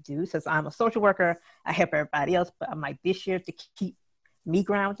for me to do. Since I'm a social worker, I help everybody else, but I'm like, this year, to keep me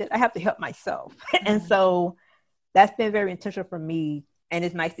grounded, I have to help myself. And so that's been very intentional for me, and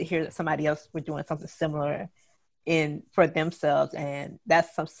it's nice to hear that somebody else was doing something similar for themselves. And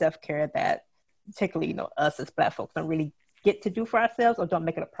that's some self-care that particularly, us as Black folks don't really get to do for ourselves, or don't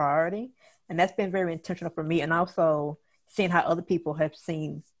make it a priority. And that's been very intentional for me. And also seeing how other people have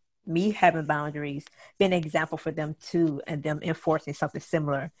seen me having boundaries, being an example for them too, and them enforcing something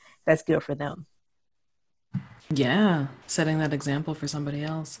similar that's good for them. Yeah, setting that example for somebody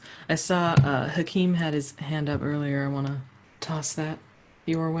else. I saw Hakeem had his hand up earlier. I want to toss that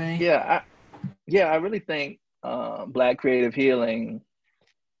your way. Yeah, I really think Black creative healing,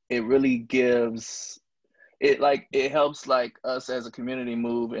 it really gives it helps like us as a community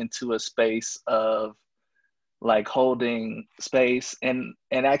move into a space of like holding space and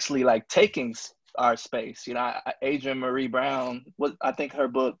actually like taking our space. Adrienne Maree Brown, I think her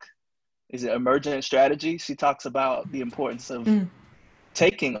book, is it Emergent Strategy? She talks about the importance of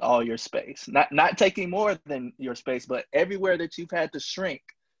taking all your space, not taking more than your space, but everywhere that you've had to shrink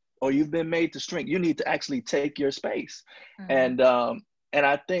or you've been made to shrink, you need to actually take your space. And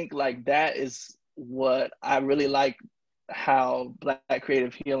I think like that is what I really like, how Black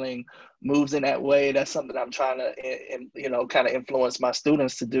creative healing moves in that way. That's something I'm trying to, kind of influence my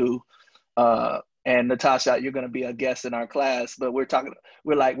students to do. And Natasha, you're going to be a guest in our class, but we're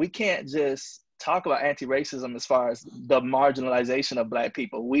like, we can't just talk about anti-racism as far as the marginalization of Black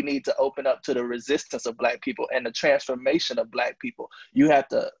people. We need to open up to the resistance of Black people and the transformation of Black people. You have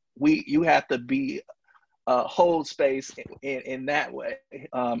to be hold space in that way.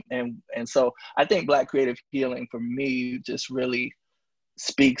 And so I think Black creative healing for me just really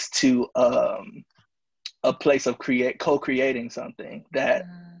speaks to a place of co-creating something that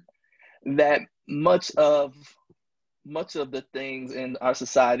much of the things in our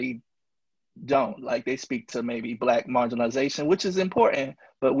society don't. Like, they speak to maybe Black marginalization, which is important,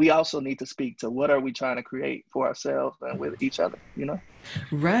 but we also need to speak to what are we trying to create for ourselves and with each other,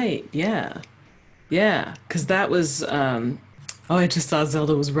 Right. Yeah, because that was I just saw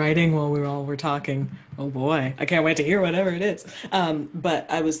Zelda was writing while we all were talking. Oh boy, I can't wait to hear whatever it is. But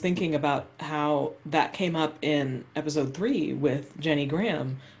I was thinking about how that came up in episode 3 with Jenny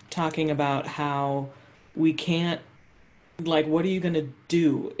Graham, talking about how we can't, like, what are you going to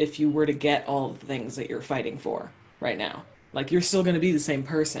do if you were to get all the things that you're fighting for right now? Like, you're still going to be the same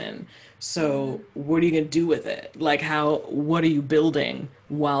person. So what are you going to do with it? Like, what are you building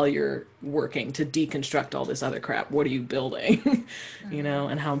while you're working to deconstruct all this other crap? What are you building?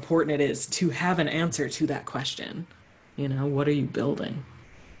 And how important it is to have an answer to that question. What are you building?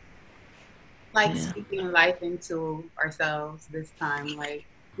 Like, speaking life into ourselves this time. Like,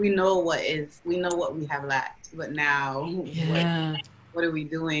 we know what we have lacked, but now what are we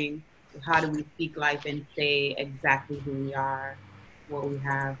doing? How do we speak life and say exactly who we are, what we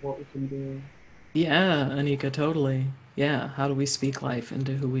have, what we can do? Yeah, Anika, totally. Yeah, how do we speak life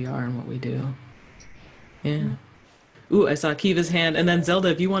into who we are and what we do? Yeah. Ooh, I saw Kiva's hand. And then Zelda,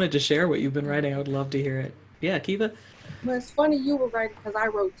 if you wanted to share what you've been writing, I would love to hear it. Yeah, Kiva? Well, it's funny you were writing because I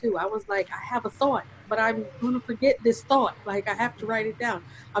wrote too. I was like, I have a thought, but I'm going to forget this thought. Like, I have to write it down.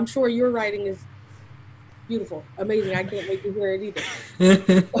 I'm sure your writing is beautiful, amazing. I can't wait to hear it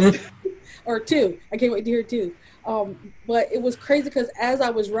either. Or 2. I can't wait to hear 2. But it was crazy because as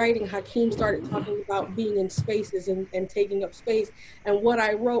I was writing, Hakeem started talking about being in spaces and taking up space. And what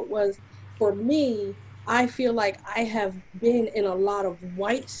I wrote was, for me, I feel like I have been in a lot of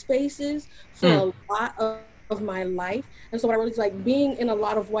white spaces for a lot of my life. And so what I wrote is like, being in a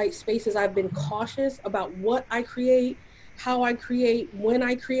lot of white spaces, I've been cautious about what I create, how I create, when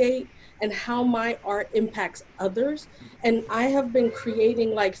I create, and how my art impacts others. And I have been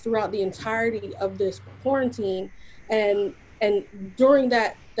creating like throughout the entirety of this quarantine. And during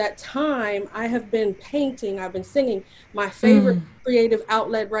that time, I have been painting, I've been singing. My favorite creative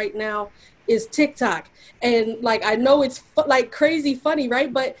outlet right now is TikTok. And like, I know it's like crazy funny,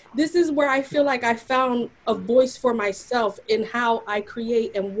 right? But this is where I feel like I found a voice for myself in how I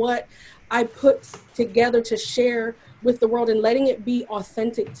create and what I put together to share with the world and letting it be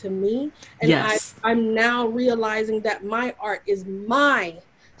authentic to me. And Yes. I'm now realizing that my art is my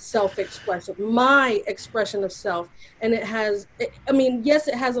self-expression, my expression of self. And it has, I mean, yes,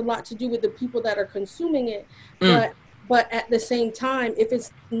 it has a lot to do with the people that are consuming it, but at the same time, if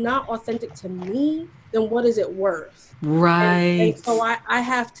it's not authentic to me, then what is it worth? Right. And so I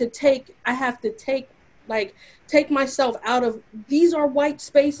have to take myself out of, these are white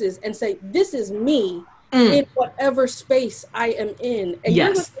spaces, and say, this is me in whatever space I am in. And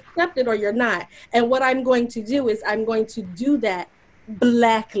you're going to accept it or you're not. And what I'm going to do is I'm going to do that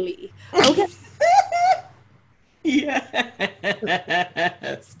blackly. Okay. Yes.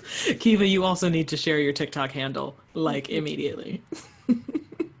 Kiva, you also need to share your TikTok handle, like, immediately.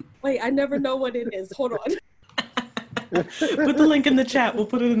 Wait, I never know what it is. Hold on. Put the link in the chat. We'll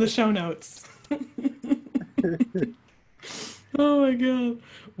put it in the show notes. Oh my god.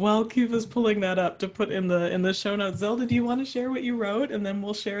 While Kiva's pulling that up to put in the show notes, Zelda, do you want to share what you wrote? And then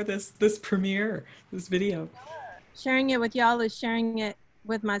we'll share this premiere, this video. Sharing it with y'all is sharing it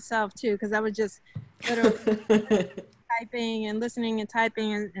with myself too, because I was just literally typing and listening and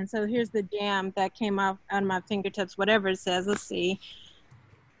typing, and so here's the jam that came out of my fingertips, whatever it says. Let's see.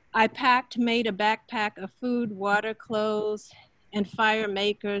 I made a backpack of food, water, clothes, and fire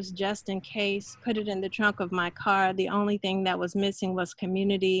makers just in case, put it in the trunk of my car. The only thing that was missing was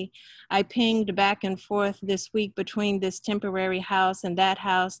community. I pinged back and forth this week between this temporary house and that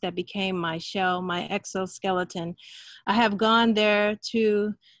house that became my shell, my exoskeleton. I have gone there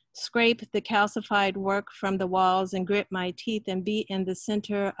to scrape the calcified work from the walls and grit my teeth and be in the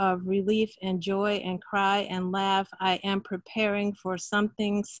center of relief and joy and cry and laugh. I am preparing for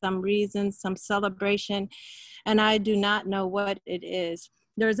something, some reason, some celebration, and I do not know what it is.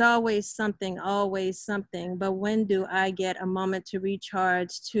 There's always something, but when do I get a moment to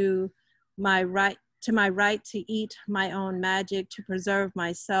recharge to my right to eat my own magic, to preserve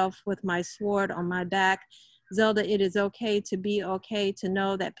myself with my sword on my back? Zelda, it is okay to be okay, to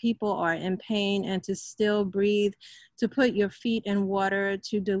know that people are in pain and to still breathe, to put your feet in water,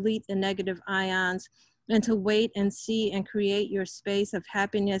 to delete the negative ions, and to wait and see and create your space of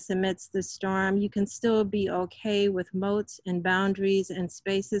happiness amidst the storm. You can still be okay with moats and boundaries and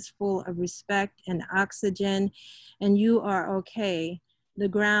spaces full of respect and oxygen, and you are okay. The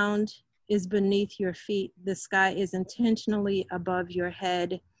ground is beneath your feet. The sky is intentionally above your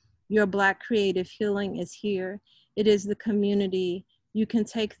head. Your Black creative healing is here. It is the community. You can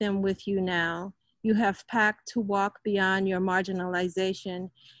take them with you now. You have packed to walk beyond your marginalization.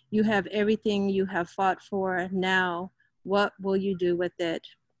 You have everything you have fought for. Now, what will you do with it?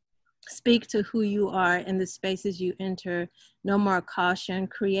 Speak to who you are in the spaces you enter. No more caution.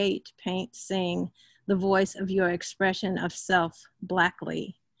 Create, paint, sing the voice of your expression of self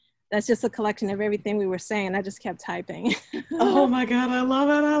blackly. That's just a collection of everything we were saying. I just kept typing. Oh my God, I love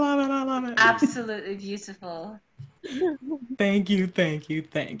it. I love it. I love it. Absolutely beautiful. Thank you, thank you,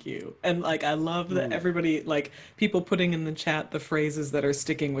 thank you. And like, I love that everybody, like people putting in the chat the phrases that are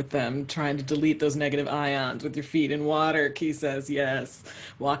sticking with them, trying to delete those negative ions with your feet in water. Key says, yes,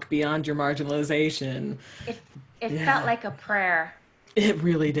 walk beyond your marginalization. It felt like a prayer. It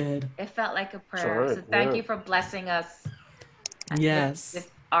really did. It felt like a prayer. Right, so thank you for blessing us. Yes. With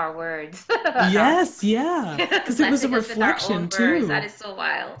our words. Yes, yeah. Because it was a reflection too. That is so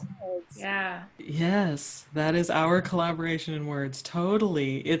wild. Yeah. Yes, that is our collaboration in words.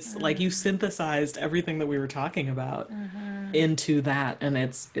 Totally. It's like you synthesized everything that we were talking about into that, and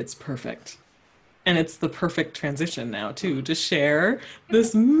it's perfect. And it's the perfect transition now too, to share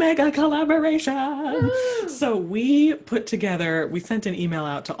this mega collaboration. So we sent an email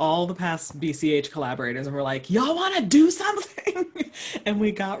out to all the past BCH collaborators and we're like, y'all want to do something? And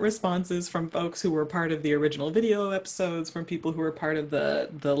we got responses from folks who were part of the original video episodes, from people who were part of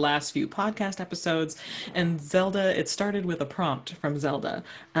the last few podcast episodes. And Zelda, it started with a prompt from Zelda.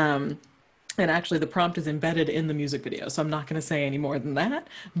 And actually the prompt is embedded in the music video, so I'm not going to say any more than that,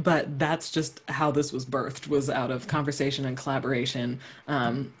 but that's just how this was birthed, was out of conversation and collaboration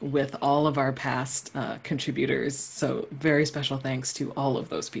with all of our past contributors. So very special thanks to all of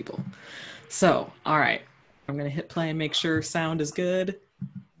those people. So, all right, I'm going to hit play and make sure sound is good.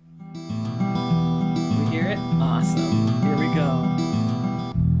 You hear it? Awesome. Here we go.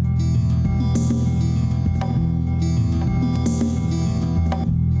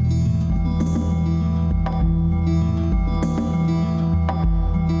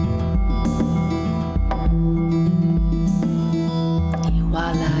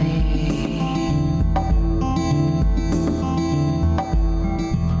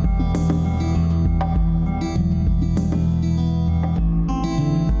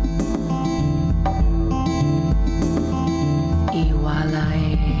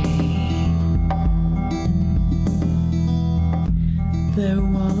 There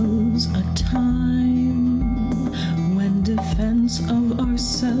was a time when defense of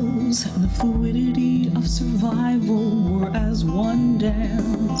ourselves and the fluidity of survival were as one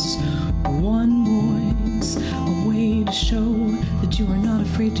dance, one voice, a way to show that you are not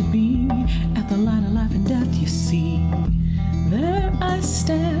afraid to be at the line of life and death. You see, there I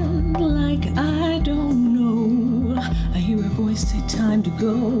stand like I don't know. I hear a voice say time to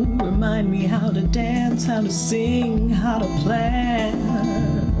go. Remind me how to dance, how to sing, how to plan.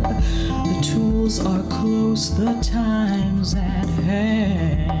 The tools are close, the time's at hand.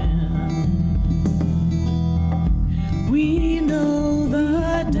 We know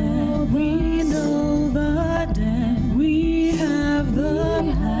the dance, we know the dance. We have the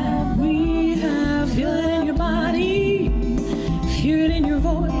plan, we have feel it in your body, hear it in your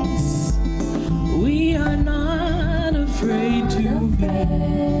voice. We are not afraid to be.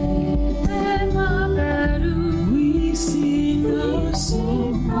 We sing our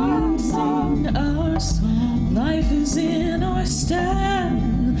song, we sing our song. Life is in our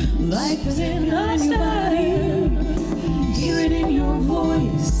stand, life is in our stand. Hear it in your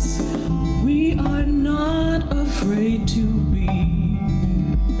voice. We are not afraid to be.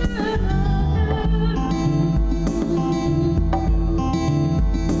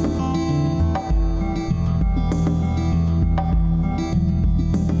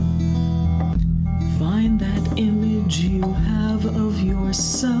 Find that image you have of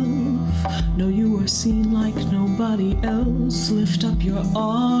yourself. Know you are seen like nobody else. Lift up your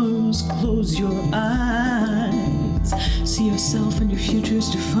arms, close your eyes. See yourself and your future's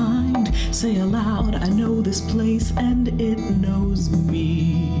defined. Say aloud, I know this place and it knows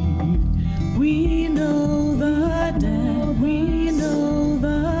me. We know the dance, we know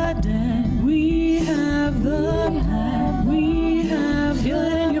the dance. We have the plan, we have feel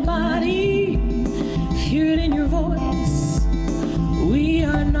it in your body, hear it in your voice. We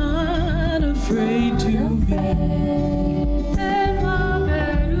are not afraid to be.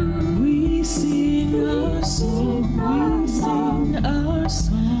 We sing our song, we sing our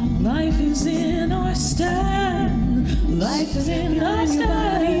song. Life is in our stand, life is in our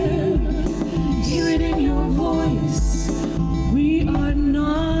stand. Hear it in your voice. We are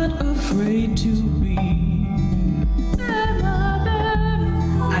not afraid to be.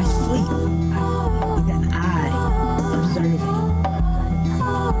 I sleep with an eye observing.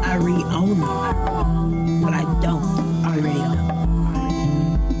 I read only what I don't already know.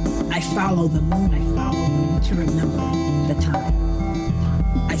 I follow the moon to remember the time.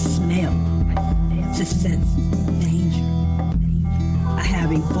 I smell to sense danger. I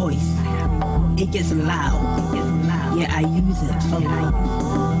have a voice. It gets loud. Yeah, I use it for life.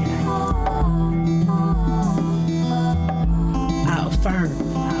 I affirm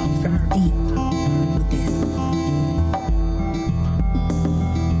from deep within.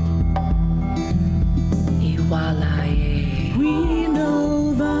 We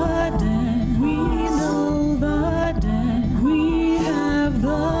know the dance, we know the dance. We have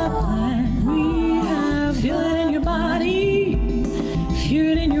the plan, we have feel it in your body, hear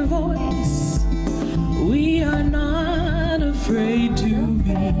it in your voice. We are not afraid to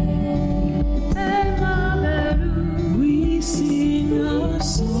be. We sing our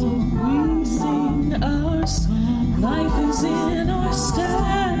song, we sing our song. Life is in our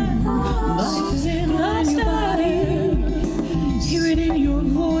stand, life is in our body. Hear it in your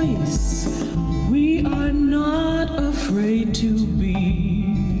voice. We are not afraid to be.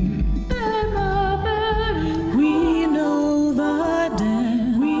 We know the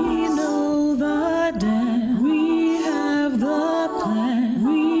dance, we know the dance. We have the plan,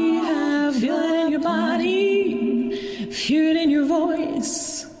 we have feel it in your body, hear it in your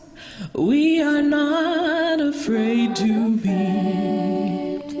voice. We are not afraid to be.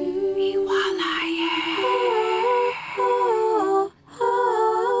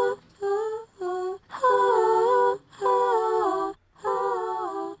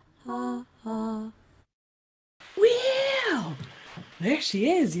 Well, there she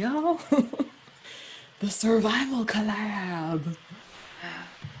is, y'all. The survival collab.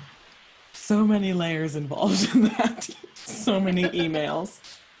 So many layers involved in that. So many emails.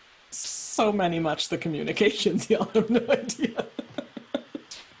 So much the communications, y'all have no idea.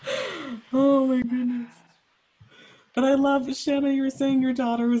 Oh my goodness. But I love, Shanna, you were saying your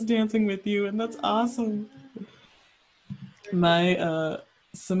daughter was dancing with you, and that's awesome. My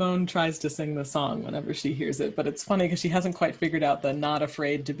Simone tries to sing the song whenever she hears it, but it's funny because she hasn't quite figured out the not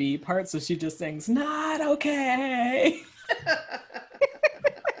afraid to be part, so she just sings, not okay.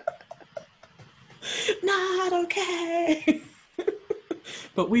 Not okay.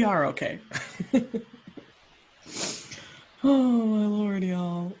 But we are okay. Oh, my Lord,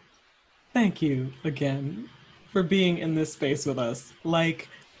 y'all. Thank you again for being in this space with us. Like,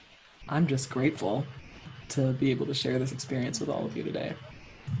 I'm just grateful to be able to share this experience with all of you today.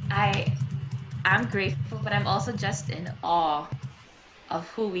 I'm grateful, but I'm also just in awe of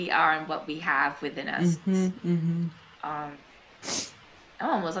who we are and what we have within us. I'm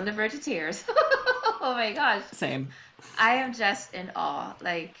almost on the verge of tears. Oh my gosh. Same. I am just in awe.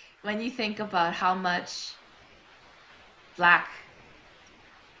 Like, when you think about how much black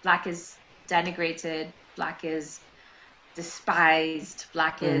is denigrated, black is despised,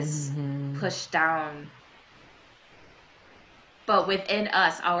 black is pushed down. But within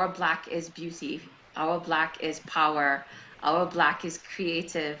us, our black is beauty. Our black is power. Our black is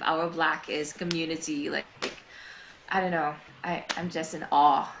creative. Our black is community. Like I don't know. I'm just in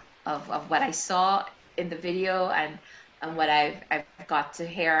awe of what I saw in the video and what I've got to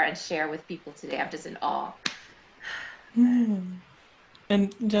hear and share with people today. I'm just in awe.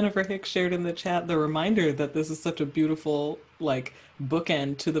 And Jennifer Hicks shared in the chat the reminder that this is such a beautiful, like,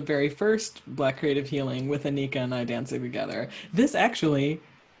 bookend to the very first Black Creative Healing with Anika and I dancing together. This actually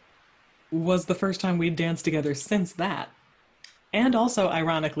was the first time we'd danced together since that. And also,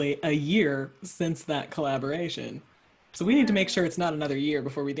 ironically, a year since that collaboration. So we need to make sure it's not another year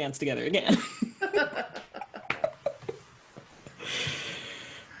before we dance together again.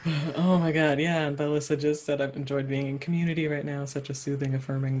 Oh my God, yeah. And Belissa just said, I've enjoyed being in community right now. Such a soothing,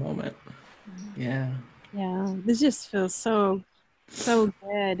 affirming moment. Yeah. Yeah, this just feels so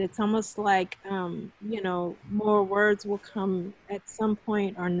good. It's almost like, you know, more words will come at some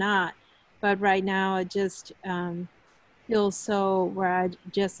point or not. But right now it just feels so where I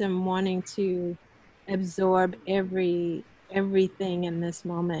just am wanting to absorb everything in this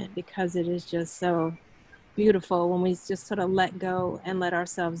moment, because it is just so beautiful when we just sort of let go and let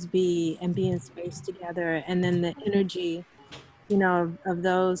ourselves be and be in space together. And then the energy, you know, of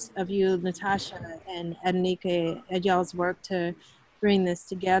those of you, Natasha and Anika, at y'all's work to bring this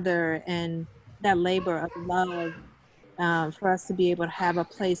together, and that labor of love for us to be able to have a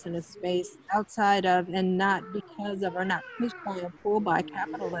place and a space outside of, and not because of, or not pushed by or pulled by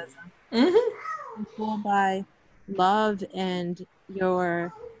capitalism, pulled by love and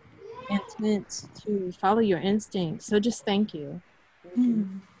your intent to follow your instincts. So just thank you.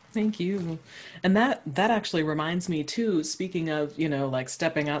 Thank you. And that actually reminds me too, speaking of, you know, like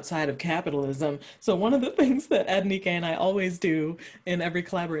stepping outside of capitalism. So one of the things that Adnika and I always do in every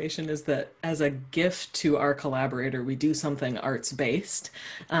collaboration is that as a gift to our collaborator, we do something arts based.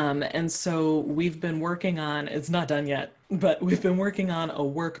 And so we've been working on, it's not done yet, but we've been working on a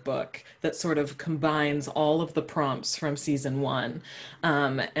workbook that sort of combines all of the prompts from season 1.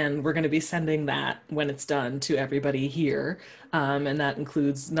 And we're going to be sending that when it's done to everybody here. And that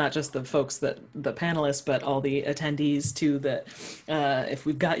includes not just the folks the panelists, but all the attendees too, that if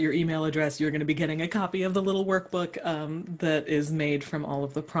we've got your email address, you're going to be getting a copy of the little workbook that is made from all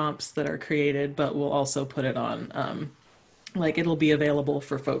of the prompts that are created, but we'll also put it on, like it'll be available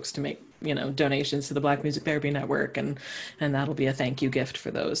for folks to make, you know, donations to the Black Music Therapy Network, and that'll be a thank you gift for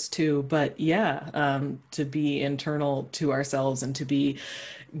those too. But yeah, to be internal to ourselves and to be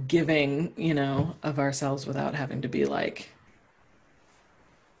giving, you know, of ourselves without having to be like,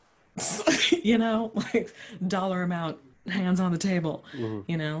 you know, like dollar amount, hands on the table,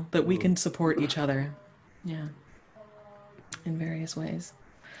 you know, that we can support each other. Yeah. In various ways.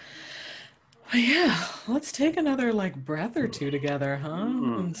 But yeah, let's take another like breath or two together,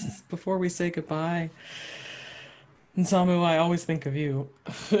 huh? Before we say goodbye. And Samu, I always think of you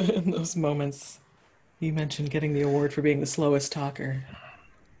in those moments. You mentioned getting the award for being the slowest talker.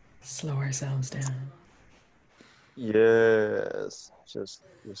 Slow ourselves down. Yes, just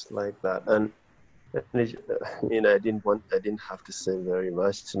like that. And it, you know, I didn't have to say very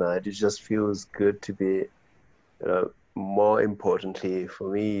much tonight. It just feels good to be, you know, more importantly for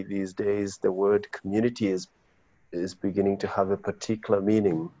me these days, the word community is beginning to have a particular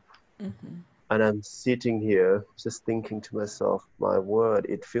meaning. And I'm sitting here just thinking to myself, my word,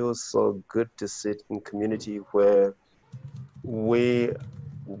 it feels so good to sit in community where we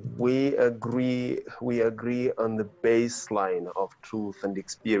agree on the baseline of truth and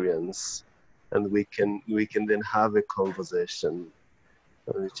experience, and we can then have a conversation.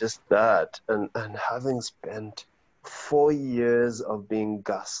 And it's just that, and having spent 4 years of being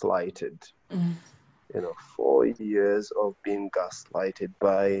gaslighted, you know, 4 years of being gaslighted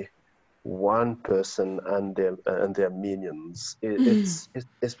by one person and their minions.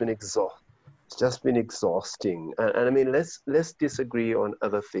 It's been exhausting. It's just been exhausting. And I mean, let's disagree on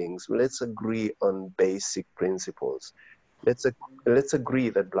other things. Let's agree on basic principles. Let's agree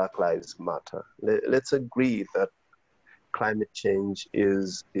that Black Lives Matter. Let's agree that climate change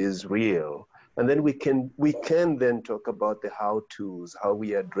is real. And then we can then talk about the how-tos, how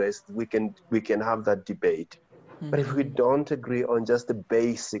we address. We can have that debate. But if we don't agree on just the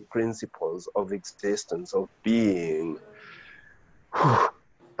basic principles of existence, of being,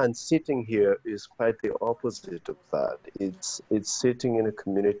 and sitting here is quite the opposite of that. It's sitting in a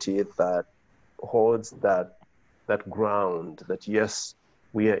community that holds that ground, that yes,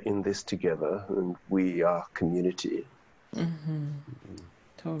 we are in this together and we are community.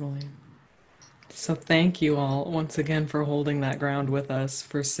 Totally. So thank you all once again for holding that ground with us,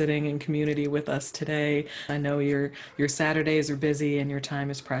 for sitting in community with us today. I know your Saturdays are busy and your time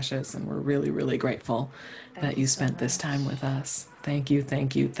is precious, and we're really, really grateful that you spent this time with us. Thank you,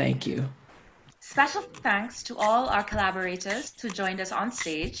 thank you, thank you. Special thanks to all our collaborators who joined us on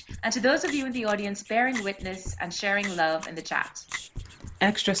stage, and to those of you in the audience bearing witness and sharing love in the chat.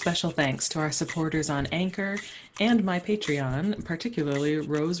 Extra special thanks to our supporters on Anchor and my Patreon, particularly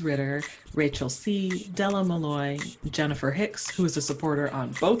Rose Ritter, Rachel C., Della Malloy, Jennifer Hicks, who is a supporter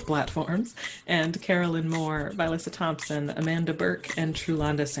on both platforms, and Carolyn Moore, Vilissa Thompson, Amanda Burke, and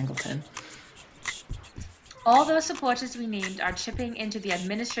Trulanda Singleton. All those supporters we named are chipping into the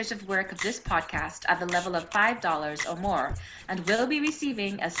administrative work of this podcast at the level of $5 or more, and will be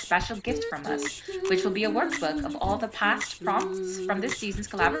receiving a special gift from us, which will be a workbook of all the past prompts from this season's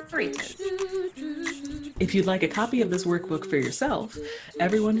collaborators. If you'd like a copy of this workbook for yourself,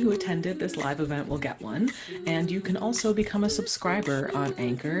 everyone who attended this live event will get one, and you can also become a subscriber on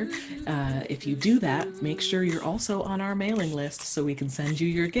Anchor. If you do that, make sure you're also on our mailing list so we can send you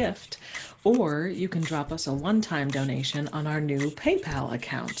your gift. Or you can drop us a one-time donation on our new PayPal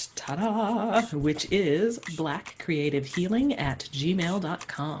account, ta-da, which is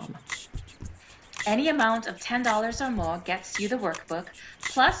blackcreativehealing@gmail.com. Any amount of $10 or more gets you the workbook,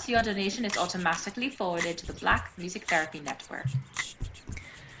 plus your donation is automatically forwarded to the Black Music Therapy Network.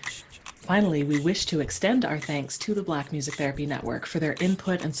 Finally, we wish to extend our thanks to the Black Music Therapy Network for their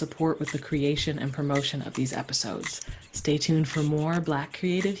input and support with the creation and promotion of these episodes. Stay tuned for more Black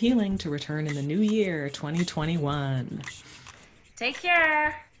Creative Healing to return in the new year, 2021. Take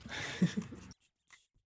care.